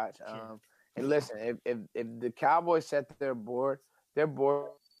get it, Botch. And listen, if the Cowboys set their board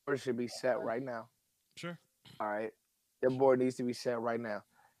should be set right now. Sure. All right. Their board needs to be set right now.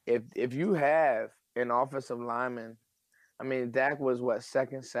 If you have an offensive lineman, Dak was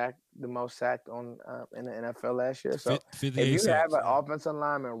second sack, the most sacked on in the NFL last year. So if you have an offensive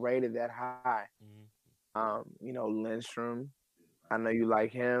lineman rated that high, Lindstrom, I know you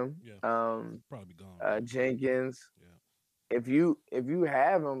like him. Yeah. Probably gone. Jenkins. Yeah. If you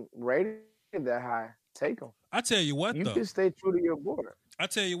have him rated that high, take him. I tell you what, you can stay true to your board. I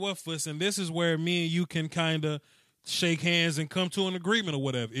tell you what, Fuss, and this is where me and you can kind of shake hands and come to an agreement or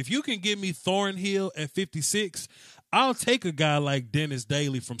whatever. If you can give me Thornhill at 56, I'll take a guy like Dennis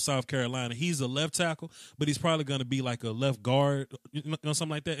Daly from South Carolina. He's a left tackle, but he's probably going to be like a left guard, something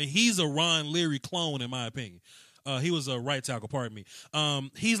like that. And he's a Ron Leary clone, in my opinion. He was a right tackle, pardon me.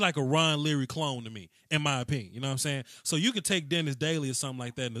 He's like a Ron Leary clone to me, in my opinion. You know what I'm saying? So you could take Dennis Daly or something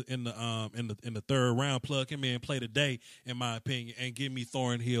like that in the 3rd round, plug him in, play today, in my opinion, and give me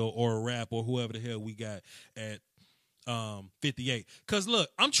Thornhill or a Rapp or whoever the hell we got at 58. Because look,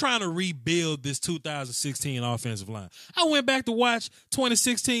 I'm trying to rebuild this 2016 offensive line. I went back to watch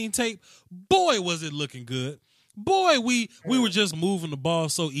 2016 tape. Boy, was it looking good. Boy, we were just moving the ball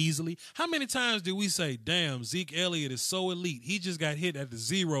so easily. How many times did we say, damn, Zeke Elliott is so elite. He just got hit at the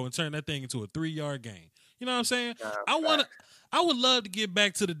 0 and turned that thing into a 3-yard gain. You know what I'm saying? I would love to get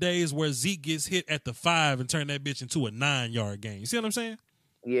back to the days where Zeke gets hit at the 5 and turn that bitch into a 9-yard gain. You see what I'm saying?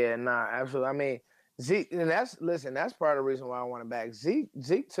 Yeah, absolutely. Zeke, and that's part of the reason why I want him back.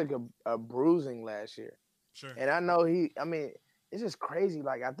 Zeke took a bruising last year. Sure. And I know it's just crazy.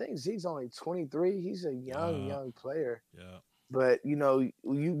 Like, I think Zeke's only 23. He's a young player. Yeah. But, you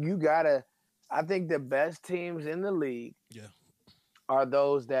gotta – I think the best teams in the league are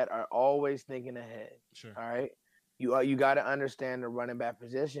those that are always thinking ahead. Sure. All right? You got to understand the running back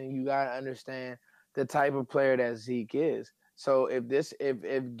position. You got to understand the type of player that Zeke is. So if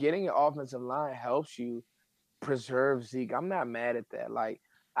getting an offensive line helps you preserve Zeke, I'm not mad at that. Like,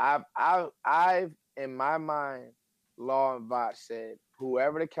 I've in my mind, Law and Vought said,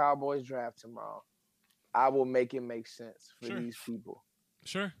 whoever the Cowboys draft tomorrow, I will make it make sense for these people.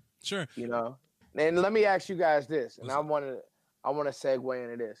 Sure. And let me ask you guys this, and I want to I want to segue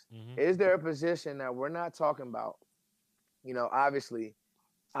into this. Mm-hmm. Is there a position that we're not talking about? You know, obviously,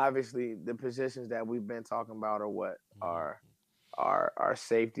 the positions that we've been talking about are what are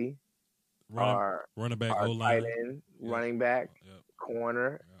safety, running back, our O-line, tight end, running back, yep.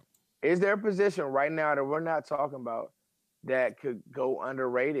 corner. Yep. Is there a position right now that we're not talking about that could go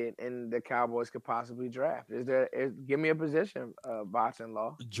underrated and the Cowboys could possibly draft? Give me a position, Bots and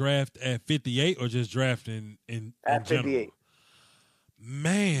Law. Draft at 58 or just draft in at 58? General?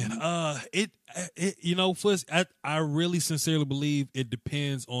 Man, it you know, first, I really sincerely believe it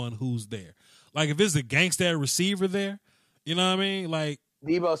depends on who's there. Like if it's a gangster receiver there, you know what I mean? Like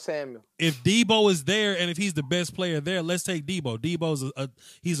Deebo Samuel. If Deebo is there and if he's the best player there, let's take Deebo. Deebo's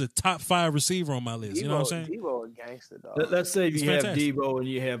he's a top 5 receiver on my list. Deebo, you know what I'm saying? Deebo a gangster, dog. Let's say he's you have fantastic. Deebo and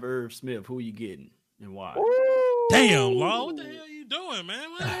you have Irv Smith. Who you getting and why? Ooh. Damn, Law, what the hell are you doing,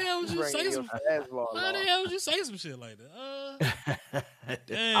 man? Why the hell would you say some? Why the hell would you say some shit like that?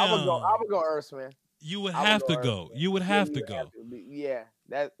 Damn. I would go Irv Smith. You would have to go. You would have to go. Yeah,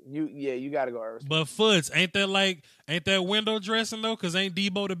 you got to go Irv Smith. But Foots, ain't that window dressing though? Because ain't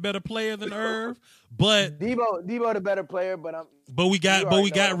Deebo the better player than Irv? But Deebo the better player. But we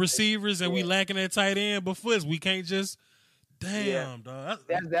got receivers and we lacking that tight end. But Foots, we can't just. Damn, dog.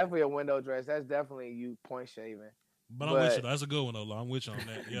 That's definitely a window dress. That's definitely you point shaving. But I'm with you. That's a good one, though. I'm with you on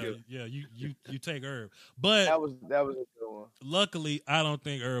that. Yeah. You take Irv, but that was a good one. Luckily, I don't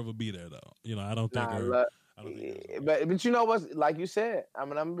think Irv will be there, though. You know, I don't think Irv. But you know what? Like you said, I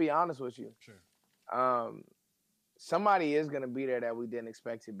mean, I'm gonna be honest with you. Sure. Somebody is gonna be there that we didn't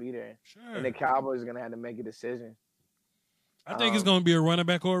expect to be there. Sure. And the Cowboys are gonna have to make a decision. I think it's gonna be a running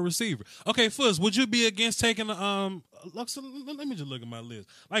back or a receiver. Okay, Fuzz, would you be against taking let me just look at my list.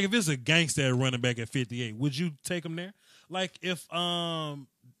 Like if it's a gangster running back at 58, would you take him there? Like if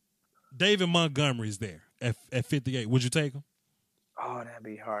David Montgomery's there at 58, would you take him? Oh, that'd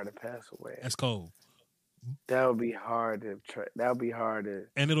be hard to pass away. That's cold. That would be hard to.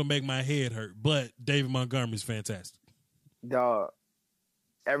 And it'll make my head hurt. But David Montgomery's fantastic. Dog,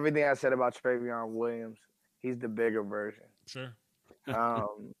 everything I said about Travion Williams, he's the bigger version. Sure.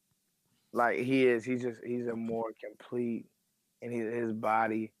 Like he is. He's a more complete in his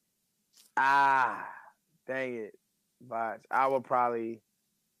body. Dang it, Bots. I will probably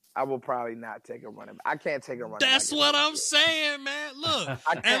not take a running back. I can't take a running back. That's what I'm saying, man. Look.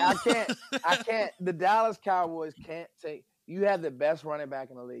 I can't. The Dallas Cowboys can't take. You have the best running back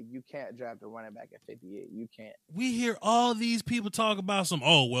in the league. You can't draft a running back at 58. You can't. We hear all these people talk about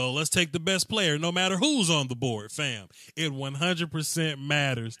let's take the best player no matter who's on the board, fam. It 100%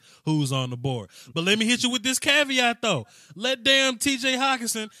 matters who's on the board. But let me hit you with this caveat, though. Let damn TJ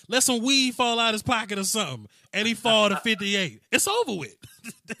Hawkinson, let some weed fall out his pocket or something, and he fall to 58. It's over with.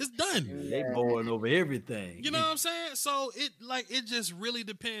 It's done. They boring over everything. You know what I'm saying? So it just really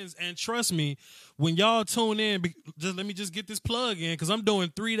depends. And trust me, when y'all tune in, let me just get this plug in because I'm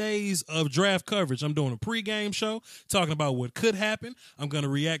doing 3 days of draft coverage. I'm doing a pregame show talking about what could happen. I'm going to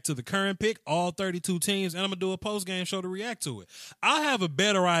react to the current pick, all 32 teams, and I'm going to do a postgame show to react to it. I have a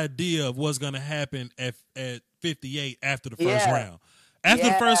better idea of what's going to happen at 58 after the first round. After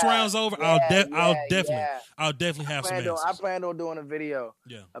the first round's over, I'll definitely have some answers. I plan on doing a video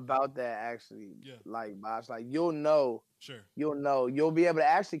about that actually. Yeah. Like, Bosh, like you'll know. Sure. You'll be able to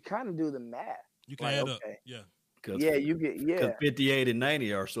actually kind of do the math. You can add up. Yeah. You get because 58 and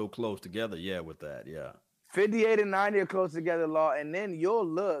 90 are so close together. Yeah, with that. Yeah. 58 and 90 are close together, Law, and then you'll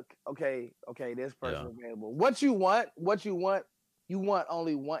look. Okay, this person available. What you want. You want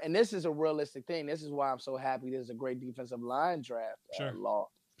only one, and this is a realistic thing. This is why I'm so happy. This is a great defensive line draft. Law.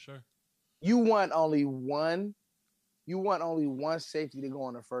 Sure. You want only one. You want only one safety to go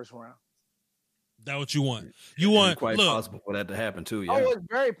in the first round. That's what you want. You want quite possible for that to happen too. Yeah. Oh, it's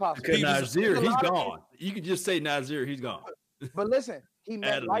very possible. Because Nazir, he's gone. You can just say Nazir, he's gone. But listen, he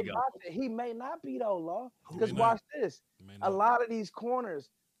may not be though, Law. Because watch this. A lot of these corners.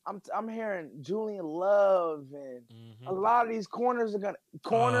 I'm hearing Julian Love and a lot of these corners are gonna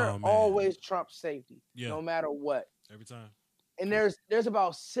always trump safety, no matter what. Every time. And there's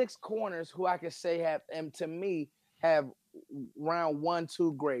about 6 corners who I could say have round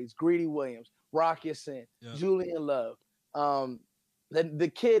 1-2 grades. Greedy Williams, Rocketson, Julian Love,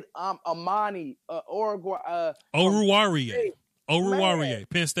 the kid Amani Oruwariye,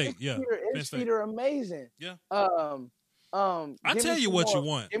 Penn State. His feet are amazing. Yeah. I tell you what you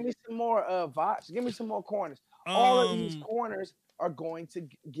want. Give me some more Vox. Give me some more corners. All of these corners are going to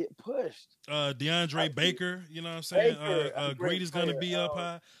get pushed. DeAndre Baker, you know what I'm saying? Greedy's going to be up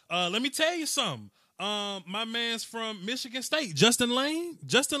high. Let me tell you something. My man's from Michigan State, Justin Lane.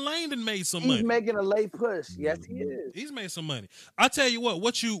 Justin Lane done made some money. He's making a late push. Yes, he is. He's made some money. I tell you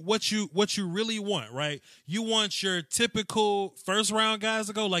what you really want, right? You want your typical first round guys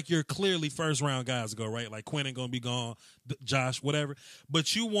to go, like your clearly first round guys to go, right? Like Quinn ain't gonna be gone, Josh, whatever.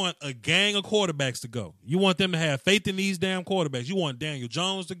 But you want a gang of quarterbacks to go. You want them to have faith in these damn quarterbacks. You want Daniel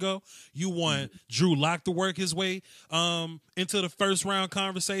Jones to go. You want Drew Lock to work his way into the first round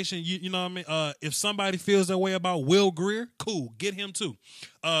conversation. You know what I mean? If somebody feels that way about Will Greer, cool, get him too.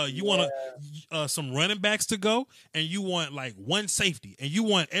 You want some running backs to go, and you want like one safety, and you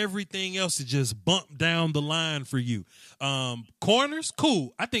want everything else to just bump down the line for you. Corners,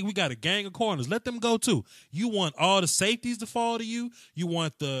 cool. I think we got a gang of corners. Let them go too. You want all the safeties to fall to you. You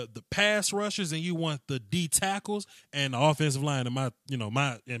want the pass rushers, and you want the D tackles and the offensive line. And my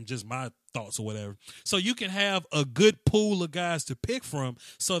thoughts or whatever. So you can have a good pool of guys to pick from,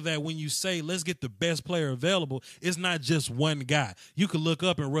 so that when you say let's get the best player available, it's not just one guy. You can look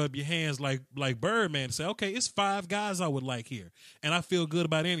up and rub your hands like Birdman and say, okay, it's 5 guys I would like here, and I feel good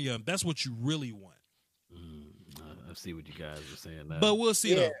about any of them. That's what you really want. I see what you guys are saying now. But we'll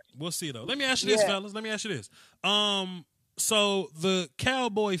see though. We'll see though. Let me ask you this, fellas. Let me ask you this. So the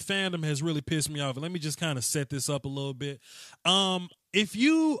Cowboy fandom has really pissed me off. And let me just kind of set this up a little bit. If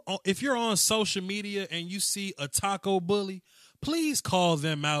you're on social media and you see a taco bully, please call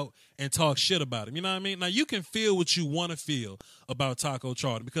them out and talk shit about them. You know what I mean? Now, you can feel what you want to feel about Taco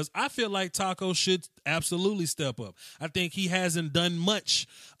Charlton, because I feel like Taco should absolutely step up. I think he hasn't done much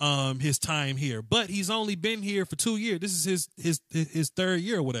his time here, but he's only been here for 2 years. This is his third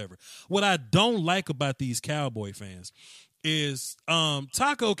year or whatever. What I don't like about these Cowboy fans is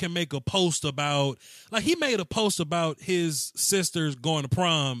Taco can make a post about, like, he made a post about his sisters going to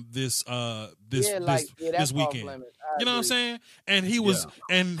prom this weekend. You know what I'm saying? And he was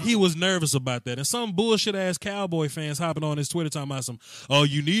nervous about that. And some bullshit ass Cowboy fans hopping on his Twitter talking about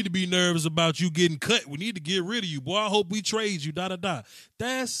you need to be nervous about you getting cut. We need to get rid of you. Boy, I hope we trade you, da-da-da.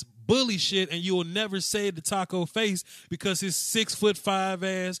 That's bully shit, and you will never say it to Taco face, because his 6'5"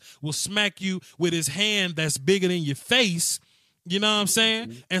 ass will smack you with his hand that's bigger than your face. You know what I'm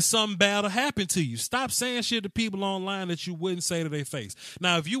saying? And something bad will happen to you. Stop saying shit to people online that you wouldn't say to their face.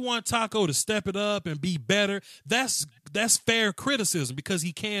 Now, if you want Taco to step it up and be better, that's fair criticism, because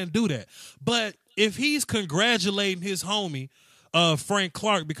he can do that. But if he's congratulating his homie, Frank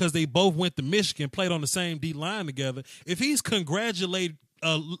Clark, because they both went to Michigan, played on the same D line together, if he's congratulating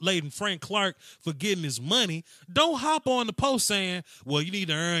Frank Clark for getting his money, don't hop on the post saying, well, you need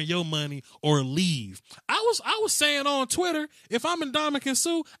to earn your money or leave. I was saying on Twitter, if I'm in Ndamukong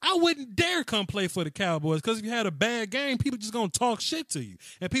Suh, I wouldn't dare come play for the Cowboys, because if you had a bad game, people just gonna talk shit to you,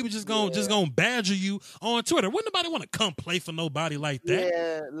 and people just gonna badger you on Twitter. Wouldn't nobody want to come play for nobody like that?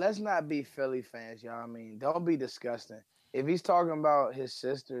 Yeah, let's not be Philly fans, y'all. I mean, don't be disgusting. If he's talking about his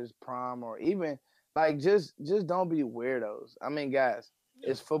sister's prom, or even like just don't be weirdos. I mean, guys.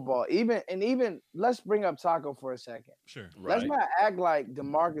 It's football. Even let's bring up Taco for a second. Sure. Right. Let's not act like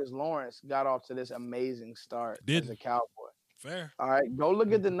DeMarcus Lawrence got off to this amazing start as a Cowboy. Fair. All right. Go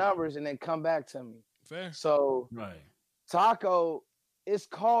look at the numbers and then come back to me. Fair. So Taco, it's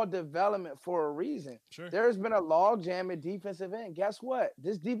called development for a reason. Sure. There's been a log jam at defensive end. Guess what?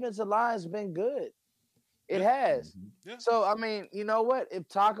 This defensive line has been good. It has. Yeah. So I mean, you know what? If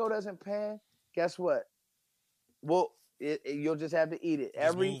Taco doesn't pan, guess what? Well, you'll just have to eat it.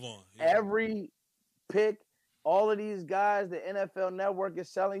 Every pick, all of these guys the NFL Network is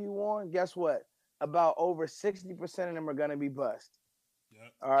selling you on, guess what? About over 60% of them are going to be bust.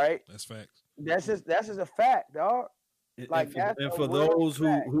 Yep. All right? That's facts. That's just a fact, dog. Like, and for those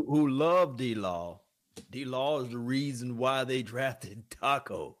who love D-Law is the reason why they drafted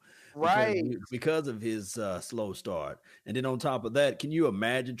Taco. Right. Because of his slow start. And then on top of that, can you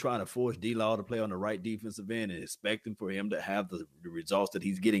imagine trying to force D-Law to play on the right defensive end and expecting for him to have the results that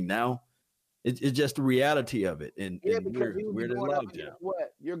he's getting now? It's just the reality of it. And because we're the logjam.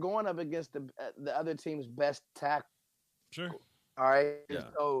 What? You're going up against the other team's best tackle. Sure. All right. Yeah.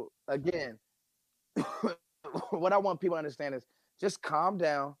 So, again, what I want people to understand is just calm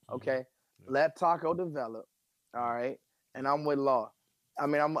down, okay? Mm-hmm. Let Taco develop, all right? And I'm with Law. I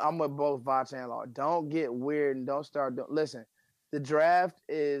mean, I'm with both Vach and Law. Don't get weird and don't start. Listen, the draft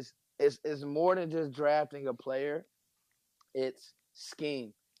is more than just drafting a player. It's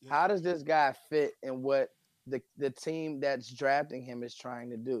scheme. Yeah. How does this guy fit in what the team that's drafting him is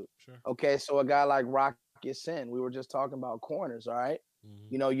trying to do? Sure. Okay, so a guy like Rock Ya-Sin, we were just talking about corners, all right? Mm-hmm.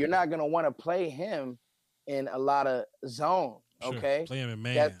 You know, you're not going to want to play him in a lot of zone, okay? Sure. Play him in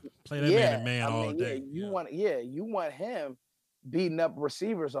man. Play that man in man all day. You want him beating up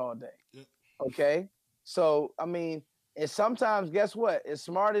receivers all day. Yeah. Okay. So, I mean, and sometimes, guess what? As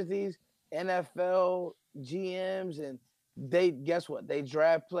smart as these NFL GMs and guess what? They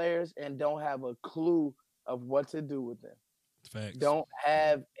draft players and don't have a clue of what to do with them. Facts. Don't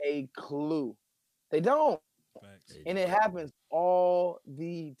have a clue. They don't. Facts. And it happens all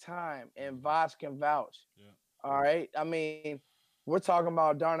the time. And Voch can vouch. Yeah. All right. I mean, we're talking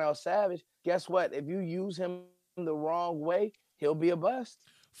about Darnell Savage. Guess what? If you use him the wrong way, he'll be a bust.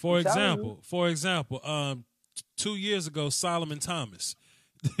 For example, 2 years ago, Solomon Thomas,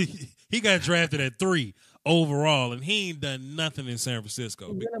 he got drafted at 3 overall, and he ain't done nothing in San Francisco.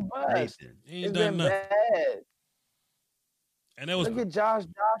 He's been a bust. He ain't done nothing. Bad. And that was Look at Josh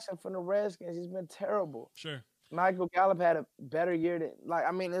Johnson from the Redskins. He's been terrible. Sure. Michael Gallup had a better year than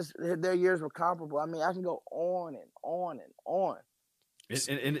their years were comparable. I mean, I can go on and on and on.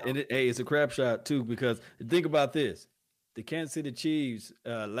 Hey, it's a crap shot too, because think about this: the Kansas City Chiefs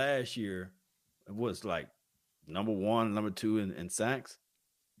last year was like number 1, number 2 in sacks,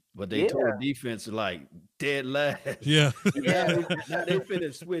 but they told defense like dead last. Yeah, yeah. Now they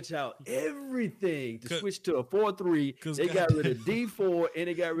finna switch out everything to switch to a 4-3. They got rid of D4 and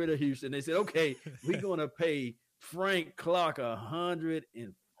they got rid of Houston. They said, okay, we're gonna pay Frank Clark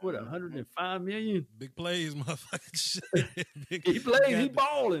 $105 million. Big plays, motherfucker. He plays, he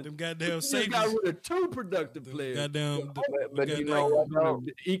balling. Them goddamn he safeties. got rid of 2 productive players. Goddamn, but you know what? Though?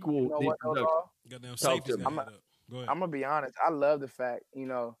 Equal. Goddamn safeties. I'm gonna be honest. I love the fact,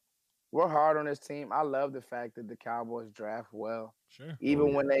 we're hard on this team. I love the fact that the Cowboys draft well. Sure.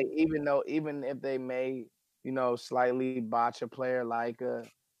 Even if they may, slightly botch a player like a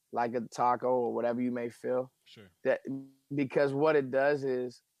Taco or whatever you may feel. Sure. That because what it does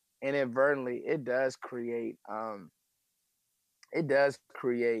is inadvertently it does create a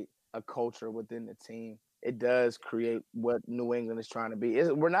culture within the team. It does create what New England is trying to be.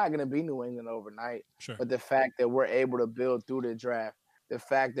 We're not going to be New England overnight. Sure. But the fact that we're able to build through the draft, the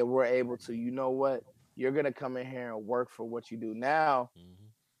fact that we're able to, you're going to come in here and work for what you do. Now,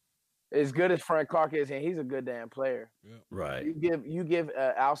 as good as Frank Clark is, and he's a good damn player. Yeah. Right. You give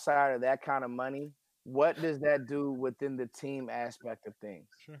outside of that kind of money, what does that do within the team aspect of things?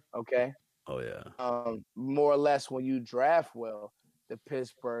 Sure. Okay. Oh yeah. More or less when you draft well, the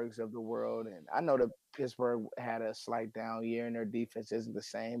Pittsburghs of the world, and I know that Pittsburgh had a slight down year and their defense isn't the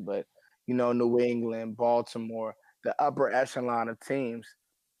same, but New England, Baltimore, the upper echelon of teams,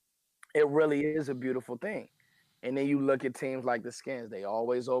 it really is a beautiful thing. And then you look at teams like the Skins, they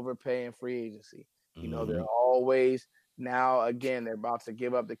always overpay in free agency. They're always now, again, they're about to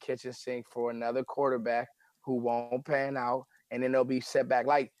give up the kitchen sink for another quarterback who won't pan out, and then they'll be set back.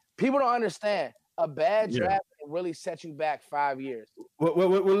 Like, people don't understand. A bad draft can really set you back 5 years. Well,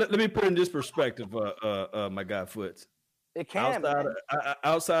 let me put in this perspective, my guy Foots. It can.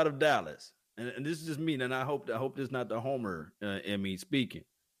 Outside of Dallas, and this is just me, and I hope this is not the homer in me speaking.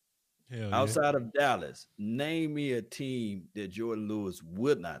 Outside of Dallas, name me a team that Jordan Lewis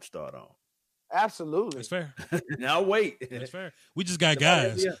would not start on. Absolutely. That's fair. Now wait. That's fair. We just got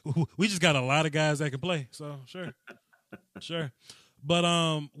guys. We just got a lot of guys that can play. So sure. Sure.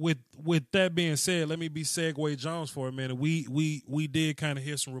 But with that being said, let me be Segway Jones for a minute. We did kind of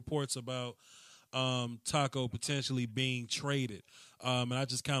hear some reports about Taco potentially being traded. And I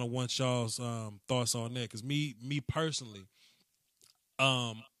just kind of want y'all's thoughts on that. Because me personally,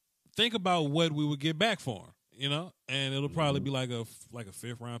 think about what we would get back for him, and it'll probably be like a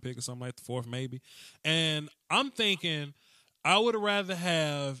 5th round pick or something, like the 4th maybe. And I'm thinking I would rather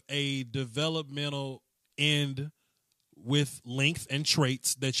have a developmental end with length and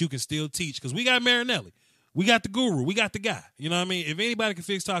traits that you can still teach, because we got Marinelli, we got the guru, we got the guy. You know what I mean? If anybody can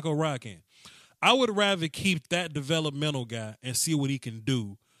fix Taco, Rod can. I would rather keep that developmental guy and see what he can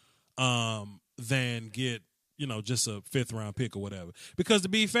do than get just a 5th round pick or whatever. Because to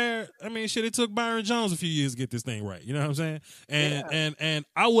be fair, I mean, shit, it took Byron Jones a few years to get this thing right. You know what I'm saying? And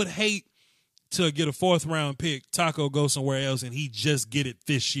I would hate to get a 4th round pick, Taco go somewhere else, and he just get it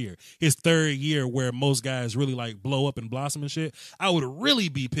this year. His 3rd year where most guys really like blow up and blossom and shit. I would really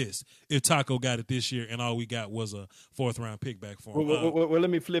be pissed if Taco got it this year and all we got was a 4th round pick back for him. Well, let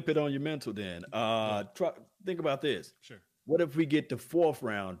me flip it on your mental then. Think about this. Sure. What if we get the 4th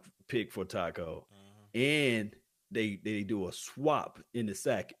round pick for Taco and they do a swap in the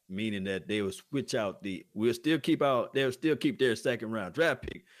sack, meaning that they will switch out they'll still keep their 2nd round draft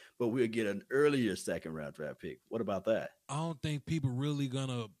pick, but we'll get an earlier second round draft pick. What about that? I don't think people really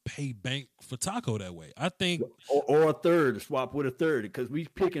gonna pay bank for Taco that way. I think or a third, swap with a third, because we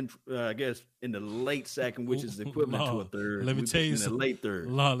picking, I guess, in the late second, which is equivalent to a third. Let me tell you something. Late third.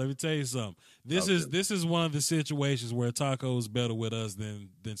 Let me tell you something. This is one of the situations where Taco is better with us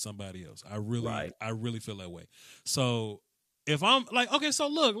than somebody else. I really feel that way. So if I'm like, okay, so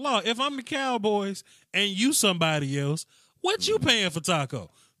look, Law, if I'm the Cowboys and you somebody else, what you paying for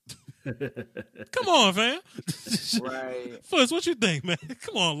Taco? Come on, fam. Right. Fuzz, what you think, man?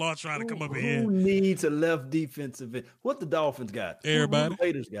 Come on, Law trying to come up here. Who needs a left defensive end? What the Dolphins got? Everybody. Who the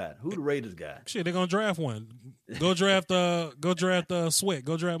Raiders got? Who the Raiders got? Shit, they're gonna draft one. Go draft Sweat.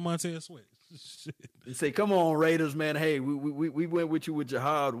 Go draft Montez Sweat. They say, come on, Raiders, man. Hey, we went with you with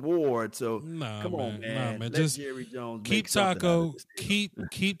Jahad Ward, so come on, man. Let just Jerry Jones keep Taco, keep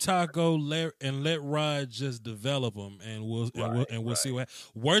Taco, and let Rod just develop him, and we'll see what.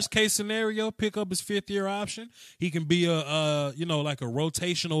 Worst case scenario, pick up his 5th-year option. He can be a like a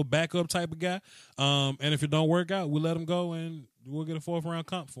rotational backup type of guy. And if it don't work out, we'll let him go, and we'll get a 4th-round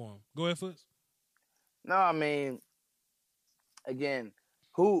comp for him. Go ahead, Foots. No, I mean, again,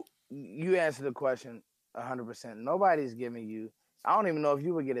 who. You answered the question 100%. Nobody's giving you. I don't even know if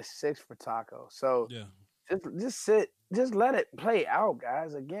you would get a 6 for Taco. So yeah, just let it play out,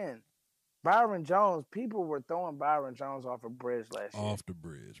 guys. Again, Byron Jones. People were throwing Byron Jones off a bridge last year. Off the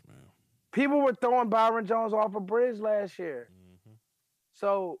bridge, man. People were throwing Byron Jones off a bridge last year. Mm-hmm.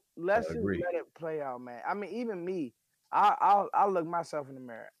 So let's just let it play out, man. I mean, even me. I'll look myself in the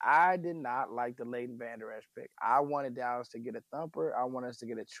mirror. I did not like the Leighton Vander Esch pick. I wanted Dallas to get a thumper. I wanted us to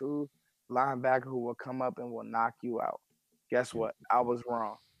get a true linebacker who will come up and will knock you out. Guess what? I was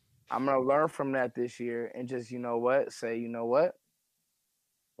wrong. I'm going to learn from that this year and just, say,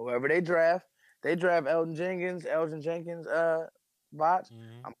 whoever they draft Elgin Jenkins, Vach.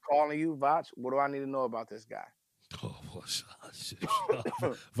 Mm-hmm. I'm calling you, Vach. What do I need to know about this guy? Oh, well, shit.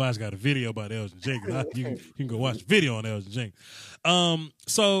 Vice got a video about Elgin Jenkins. You can go watch the video on Elgin Jenkins.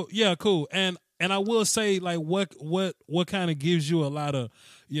 So yeah, cool. And I will say, like, what kind of gives you a lot of,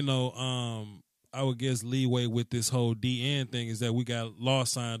 I would guess leeway with this whole DN thing is that we got Law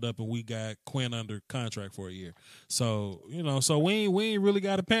signed up and we got Quinn under contract for a year. So, so we ain't really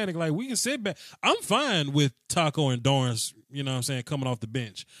got to panic. Like, we can sit back. I'm fine with Taco and Dorrance, coming off the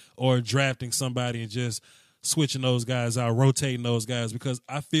bench or drafting somebody and just switching those guys out, rotating those guys, because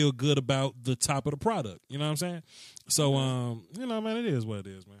I feel good about the top of the product. You know what I'm saying? So, man, it is what it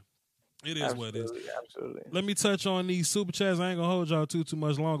is, man. It is what it is. Absolutely. Let me touch on these super chats. I ain't gonna hold y'all too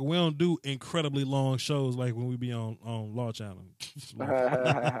much longer. We don't do incredibly long shows like when we be on Law Channel.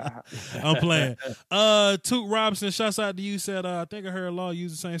 I'm playing. Toot Robinson, shouts out to you. Said, I think I heard Law use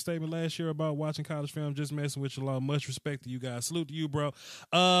the same statement last year about watching college film. Just messing with you, Law. Much respect to you guys. Salute to you, bro.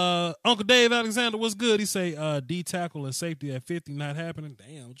 Uncle Dave Alexander, what's good? He say, D tackle and safety at 50 not happening.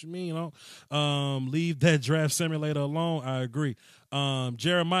 Damn, what you mean? Leave that draft simulator alone. I agree.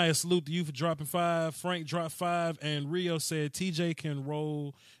 Jeremiah, salute to you for dropping 5. Frank dropped 5, and Rio said TJ can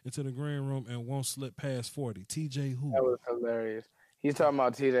roll into the green room and won't slip past 40. TJ who? That was hilarious. He's talking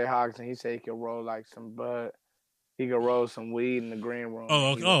about TJ Hawkinson. He said he could roll like some bud. He could roll some weed in the green room.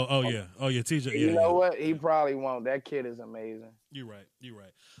 Oh, yeah. TJ. You know what? He probably won't. That kid is amazing. You're right.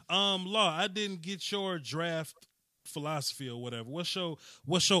 Law, I didn't get your draft philosophy or whatever. What's your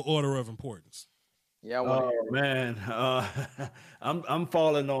order of importance? Yeah, man, I'm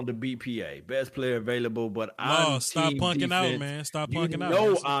falling on the BPA, best player available. But stop punking defense. Out, man. Stop punking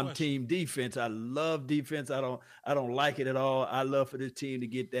out. I'm team defense. I love defense. I don't like it at all. I love for this team to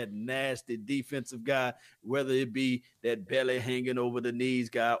get that nasty defensive guy, whether it be that belly hanging over the knees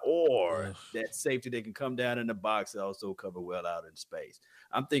guy or that safety that can come down in the box and also cover well out in space.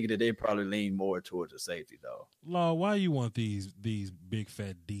 I'm thinking that they probably lean more towards the safety, though. Law, why you want these big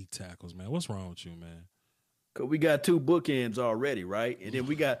fat D tackles, man? What's wrong with you, man? Because we got 2 bookends already, right? And then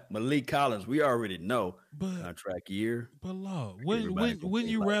we got Malik Collins. We already know contract year. But Law, wouldn't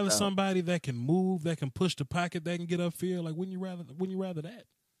you rather somebody that can move, that can push the pocket, that can get upfield? Like, wouldn't you rather that?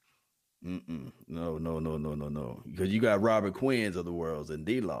 No. Because you got Robert Quinns of the world and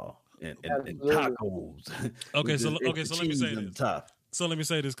D-Law and tacos. Okay, so let me say this. So let me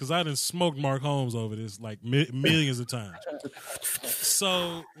say this, because I done smoked Mark Holmes over this like millions of times.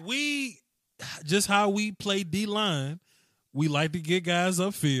 So just how we play D-line, we like to get guys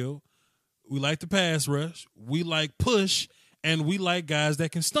upfield. We like to pass rush. We like push, and we like guys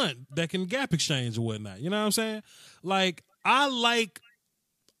that can stunt, that can gap exchange or whatnot. You know what I'm saying? Like, I like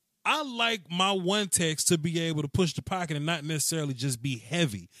my one text to be able to push the pocket and not necessarily just be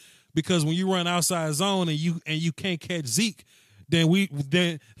heavy, because when you run outside zone and you can't catch Zeke, then we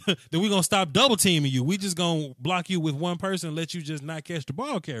gonna stop double teaming you. We just gonna block you with one person and let you just not catch the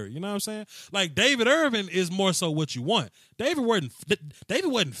ball carrier. You know what I'm saying? Like David Irvin is more so what you want. David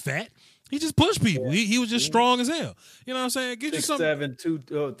wasn't fat. He just pushed people. He was just strong as hell. You know what I'm saying? Get you some 7'2",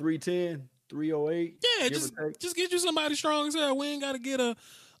 310, 308. Yeah, just get you somebody strong as hell. We ain't got to get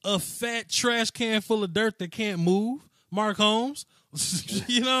a fat trash can full of dirt that can't move. Mark Holmes.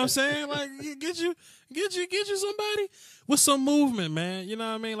 You know what I'm saying? Like get you somebody with some movement, man. You know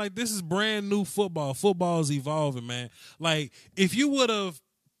what I mean? Like this is brand new football. Football is evolving, man. Like if you would have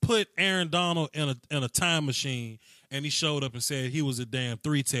put Aaron Donald in a time machine and he showed up and said he was a damn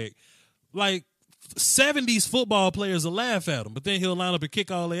 3-tech, like 70s football players will laugh at him, but then he'll line up and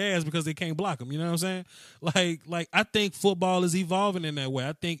kick all their ass because they can't block him. You know what I'm saying? Like I think football is evolving in that way.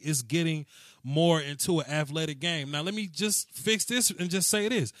 I think it's getting more into an athletic game. Now let me just fix this and just say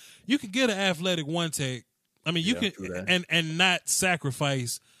this: you can get an athletic 1-tech. I mean, you can and not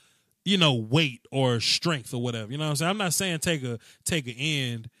sacrifice, weight or strength or whatever. You know what I'm saying? I'm not saying take an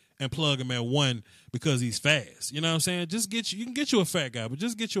end and plug him at 1 because he's fast. You know what I'm saying? You can get you a fat guy, but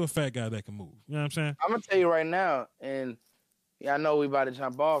just get you a fat guy that can move. You know what I'm saying? I'm gonna tell you right now, and I know we about to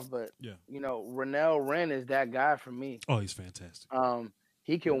jump off, but Renell Wren is that guy for me. Oh, he's fantastic.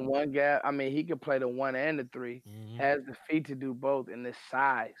 He can one gap. I mean, he can play the 1 and the 3. Mm-hmm. Has the feet to do both, and the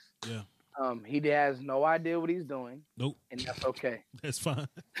size. Yeah. He has no idea what he's doing. Nope. And that's okay. That's fine.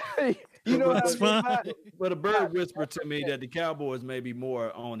 That's fine. But a bird whispered to me that the Cowboys may be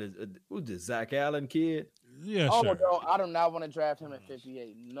more on who's this Zach Allen kid? Yeah, sure. No, I do not want to draft him at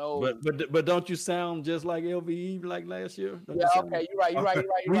 58. No. But don't you sound just like LVE like last year? Yeah, okay, you're right.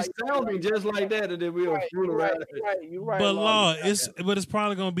 We sounding just like that, and then we'll fool around. You're right. But it's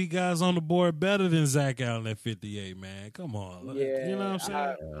probably gonna be guys on the board better than Zach Allen at 58, man. Come on. Yeah, you know what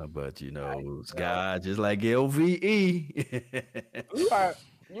I'm saying? But guys just like LVE.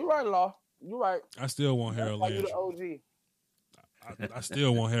 You're right, Law. You're right. I still want Harold Landry. You the OG. I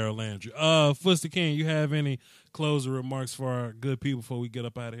still want Harold Landry. Foster King, you have any closing remarks for our good people before we get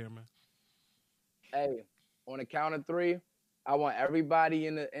up out of here, man? Hey, on the count of 3, I want everybody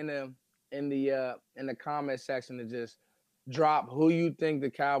in the comment section to just drop who you think the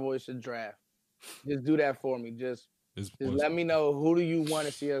Cowboys should draft. Just do that for me. Just let me know who do you want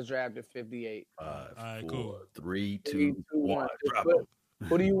to see us draft at 58. 5, 4, cool. 3, 2, 1.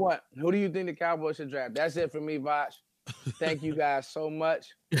 Who do you want? Who do you think the Cowboys should draft? That's it for me, Voch. Thank you guys so much.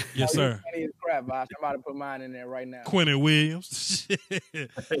 Yes, sir. Crap, Voch. I'm about to put mine in there right now. QnA Williams.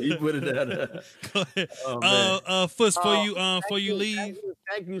 You put it out. Go ahead. Fuss, before you leave.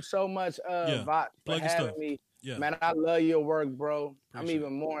 Thank you so much, Voch, for having me. Yeah. Man, I love your work, bro. Appreciate I'm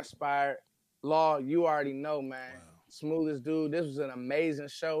even more inspired. Law, you already know, man. Wow. Smoothest dude. This was an amazing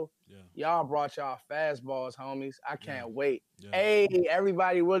show. Yeah. Y'all brought y'all fastballs, homies. I can't wait. Yeah. Hey,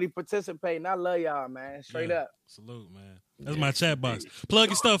 everybody really participating. I love y'all, man. Straight up. Salute, man. That's my chat box. Plug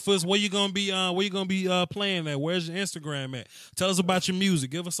your stuff for us. Where you gonna be playing at? Where's your Instagram at? Tell us about your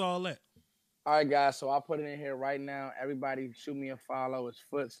music. Give us all that. All right, guys. So I'll put it in here right now. Everybody shoot me a follow. It's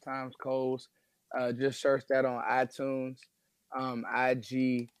Foots times Coles. Just search that on iTunes,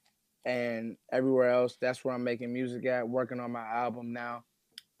 IG, and everywhere else. That's where I'm making music at, working on my album now.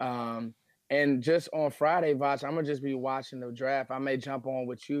 And just on Friday, Voch, I'm going to just be watching the draft. I may jump on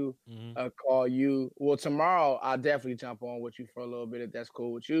with you, call you. Well, tomorrow, I'll definitely jump on with you for a little bit if that's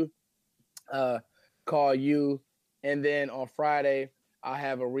cool with you. Call you. And then on Friday, I'll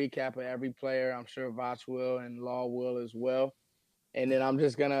have a recap of every player. I'm sure Voch will and Law will as well. And then I'm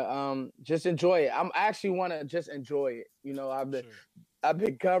just going to just enjoy it. I'm actually want to just enjoy it. You know, I've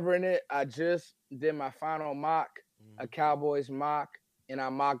been covering it. I just did my final mock, a Cowboys mock. And I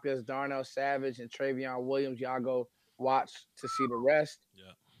mocked this Darnell Savage and Travion Williams. Y'all go watch to see the rest.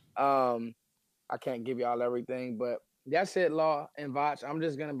 Yeah. I can't give y'all everything, but that's it, Law and Voch. I'm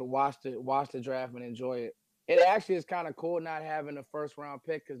just gonna watch the draft and enjoy it. It actually is kind of cool not having a first round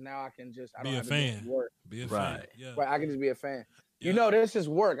pick because now I can just be a fan. Be a fan. Yeah. Right. I can just be a fan. Yeah. You know, this is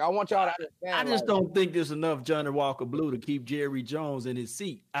work. I want y'all to understand. I just don't think there's enough Johnny Walker Blue to keep Jerry Jones in his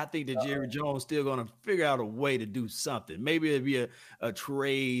seat. I think that Jerry Jones still going to figure out a way to do something. Maybe it'd be a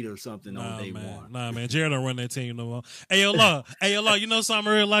trade or something on day one. Nah, man. Jerry don't run that team no more. Hey, yo, Law. You know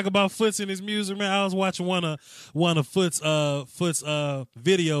something I really like about Foots and his music, man? I was watching one of Foots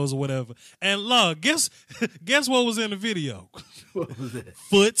videos or whatever. And Law, guess what was in the video? What was that?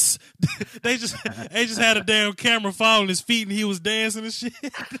 Foots. they just had a damn camera following his feet and he was dancing and shit.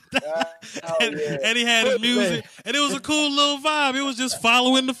 And he had his music and it was a cool little vibe. It was just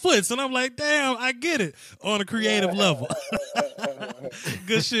following the Foots. And I'm like, damn, I get it on a creative level.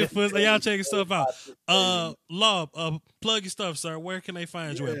 Good shit, Foots. Y'all check your stuff out. Law, plug your stuff, sir. Where can they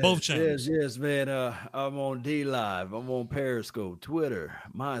find you at? Both channels. Yes, man. I'm on D Live. I'm on Periscope, Twitter,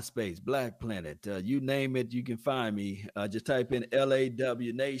 MySpace, Black Planet. You name it, you can find me. Just type in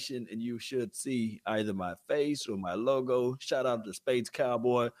LAW Nation, and you should see either my face or my logo. Shout out to Space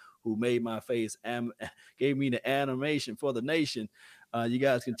Cowboy, who made my face, gave me the animation for the nation. You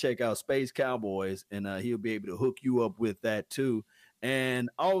guys can check out Space Cowboys, and he'll be able to hook you up with that too. And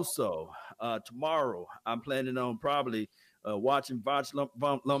also, tomorrow, I'm planning on probably watching Voch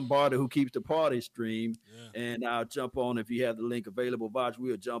Lombardi, who keeps the party stream. Yeah. And I'll jump on, if you have the link available, Voch,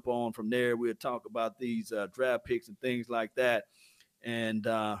 we'll jump on from there. We'll talk about these draft picks and things like that. And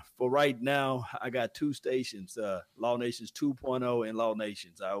for right now, I got 2 stations, Law Nations 2.0 and Law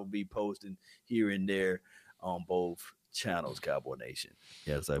Nations. I will be posting here and there on both channels, Cowboy Nation.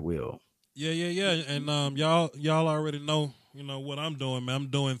 Yes, I will. Yeah. And y'all already know, what I'm doing, man. I'm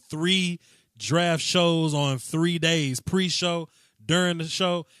doing 3 draft shows on 3 days, pre-show, during the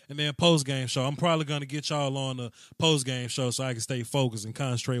show, and then post-game show. I'm probably going to get y'all on the post-game show so I can stay focused and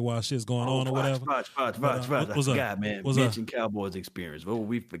concentrate while shit's going on or whatever. What's up? Man. Mention Cowboys experience. Well,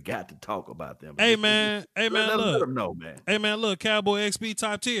 we forgot to talk about them. Hey, man, look. Let them know, man. Hey, man, look, Cowboy XP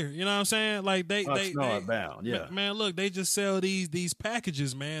top tier. You know what I'm saying? Like, they bound. Yeah. Man, look, they just sell these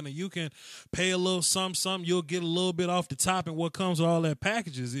packages, man, and you can pay a little something. You'll get a little bit off the top, and what comes with all that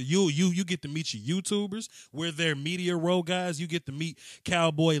packages, you get to meet your YouTubers. We're their media row guys. You get to meet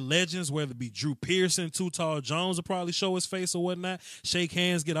Cowboy legends, whether it be Drew Pearson, Too Tall Jones will probably show his face or whatnot. Shake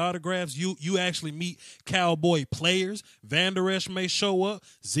hands, get autographs. You actually meet Cowboy players. Van Der Esch may show up.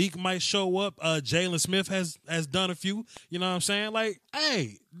 Zeke might show up. Jalen Smith has done a few. You know what I'm saying? Like,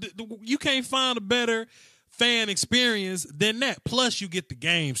 hey, you can't find a better fan experience than that. Plus, you get the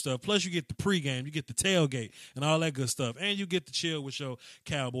game stuff. Plus, you get the pregame. You get the tailgate and all that good stuff. And you get to chill with your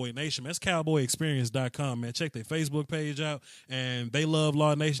Cowboy Nation. That's cowboyexperience.com, man. Check their Facebook page out. And they love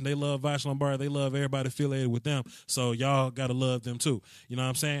Law Nation. They love Voch Lombardi. They love everybody affiliated with them. So y'all got to love them too. You know what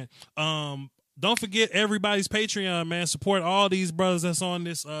I'm saying? Don't forget everybody's Patreon, man. Support all these brothers that's on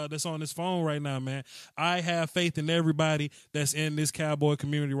this phone right now, man. I have faith in everybody that's in this Cowboy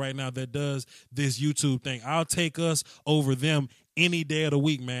community right now that does this YouTube thing. I'll take us over them any day of the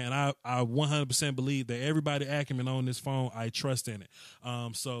week, man. I 100% believe that everybody acumen on this phone, I trust in it.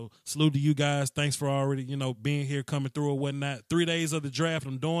 So salute to you guys. Thanks for already, being here, coming through or whatnot. 3 days of the draft,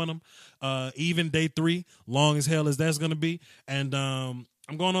 I'm doing them. Even day 3, long as hell as that's going to be. And,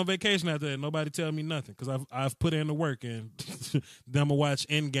 I'm going on vacation after that. Nobody tell me nothing because I've put in the work, and then I'm going to watch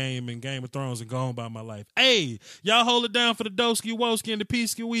Endgame and Game of Thrones and go on by my life. Hey, y'all hold it down for the Doski Woski and the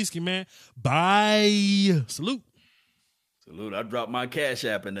Peasky Whiskey, man. Bye. Salute. I dropped my Cash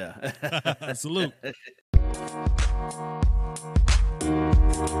App in there. Salute.